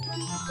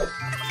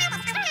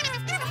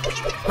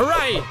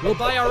 Hooray! We'll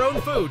buy our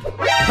own food.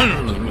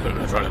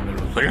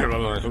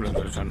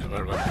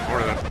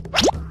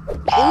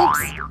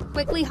 Oops.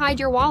 Quickly hide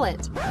your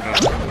wallet.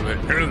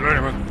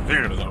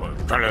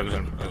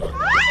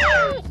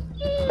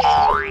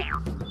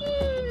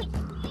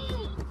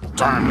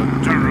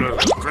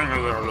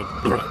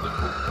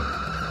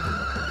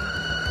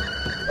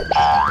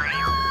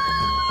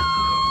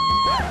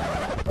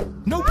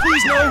 No,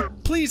 please, no!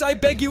 Please, I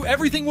beg you,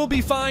 everything will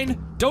be fine.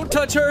 Don't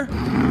touch her.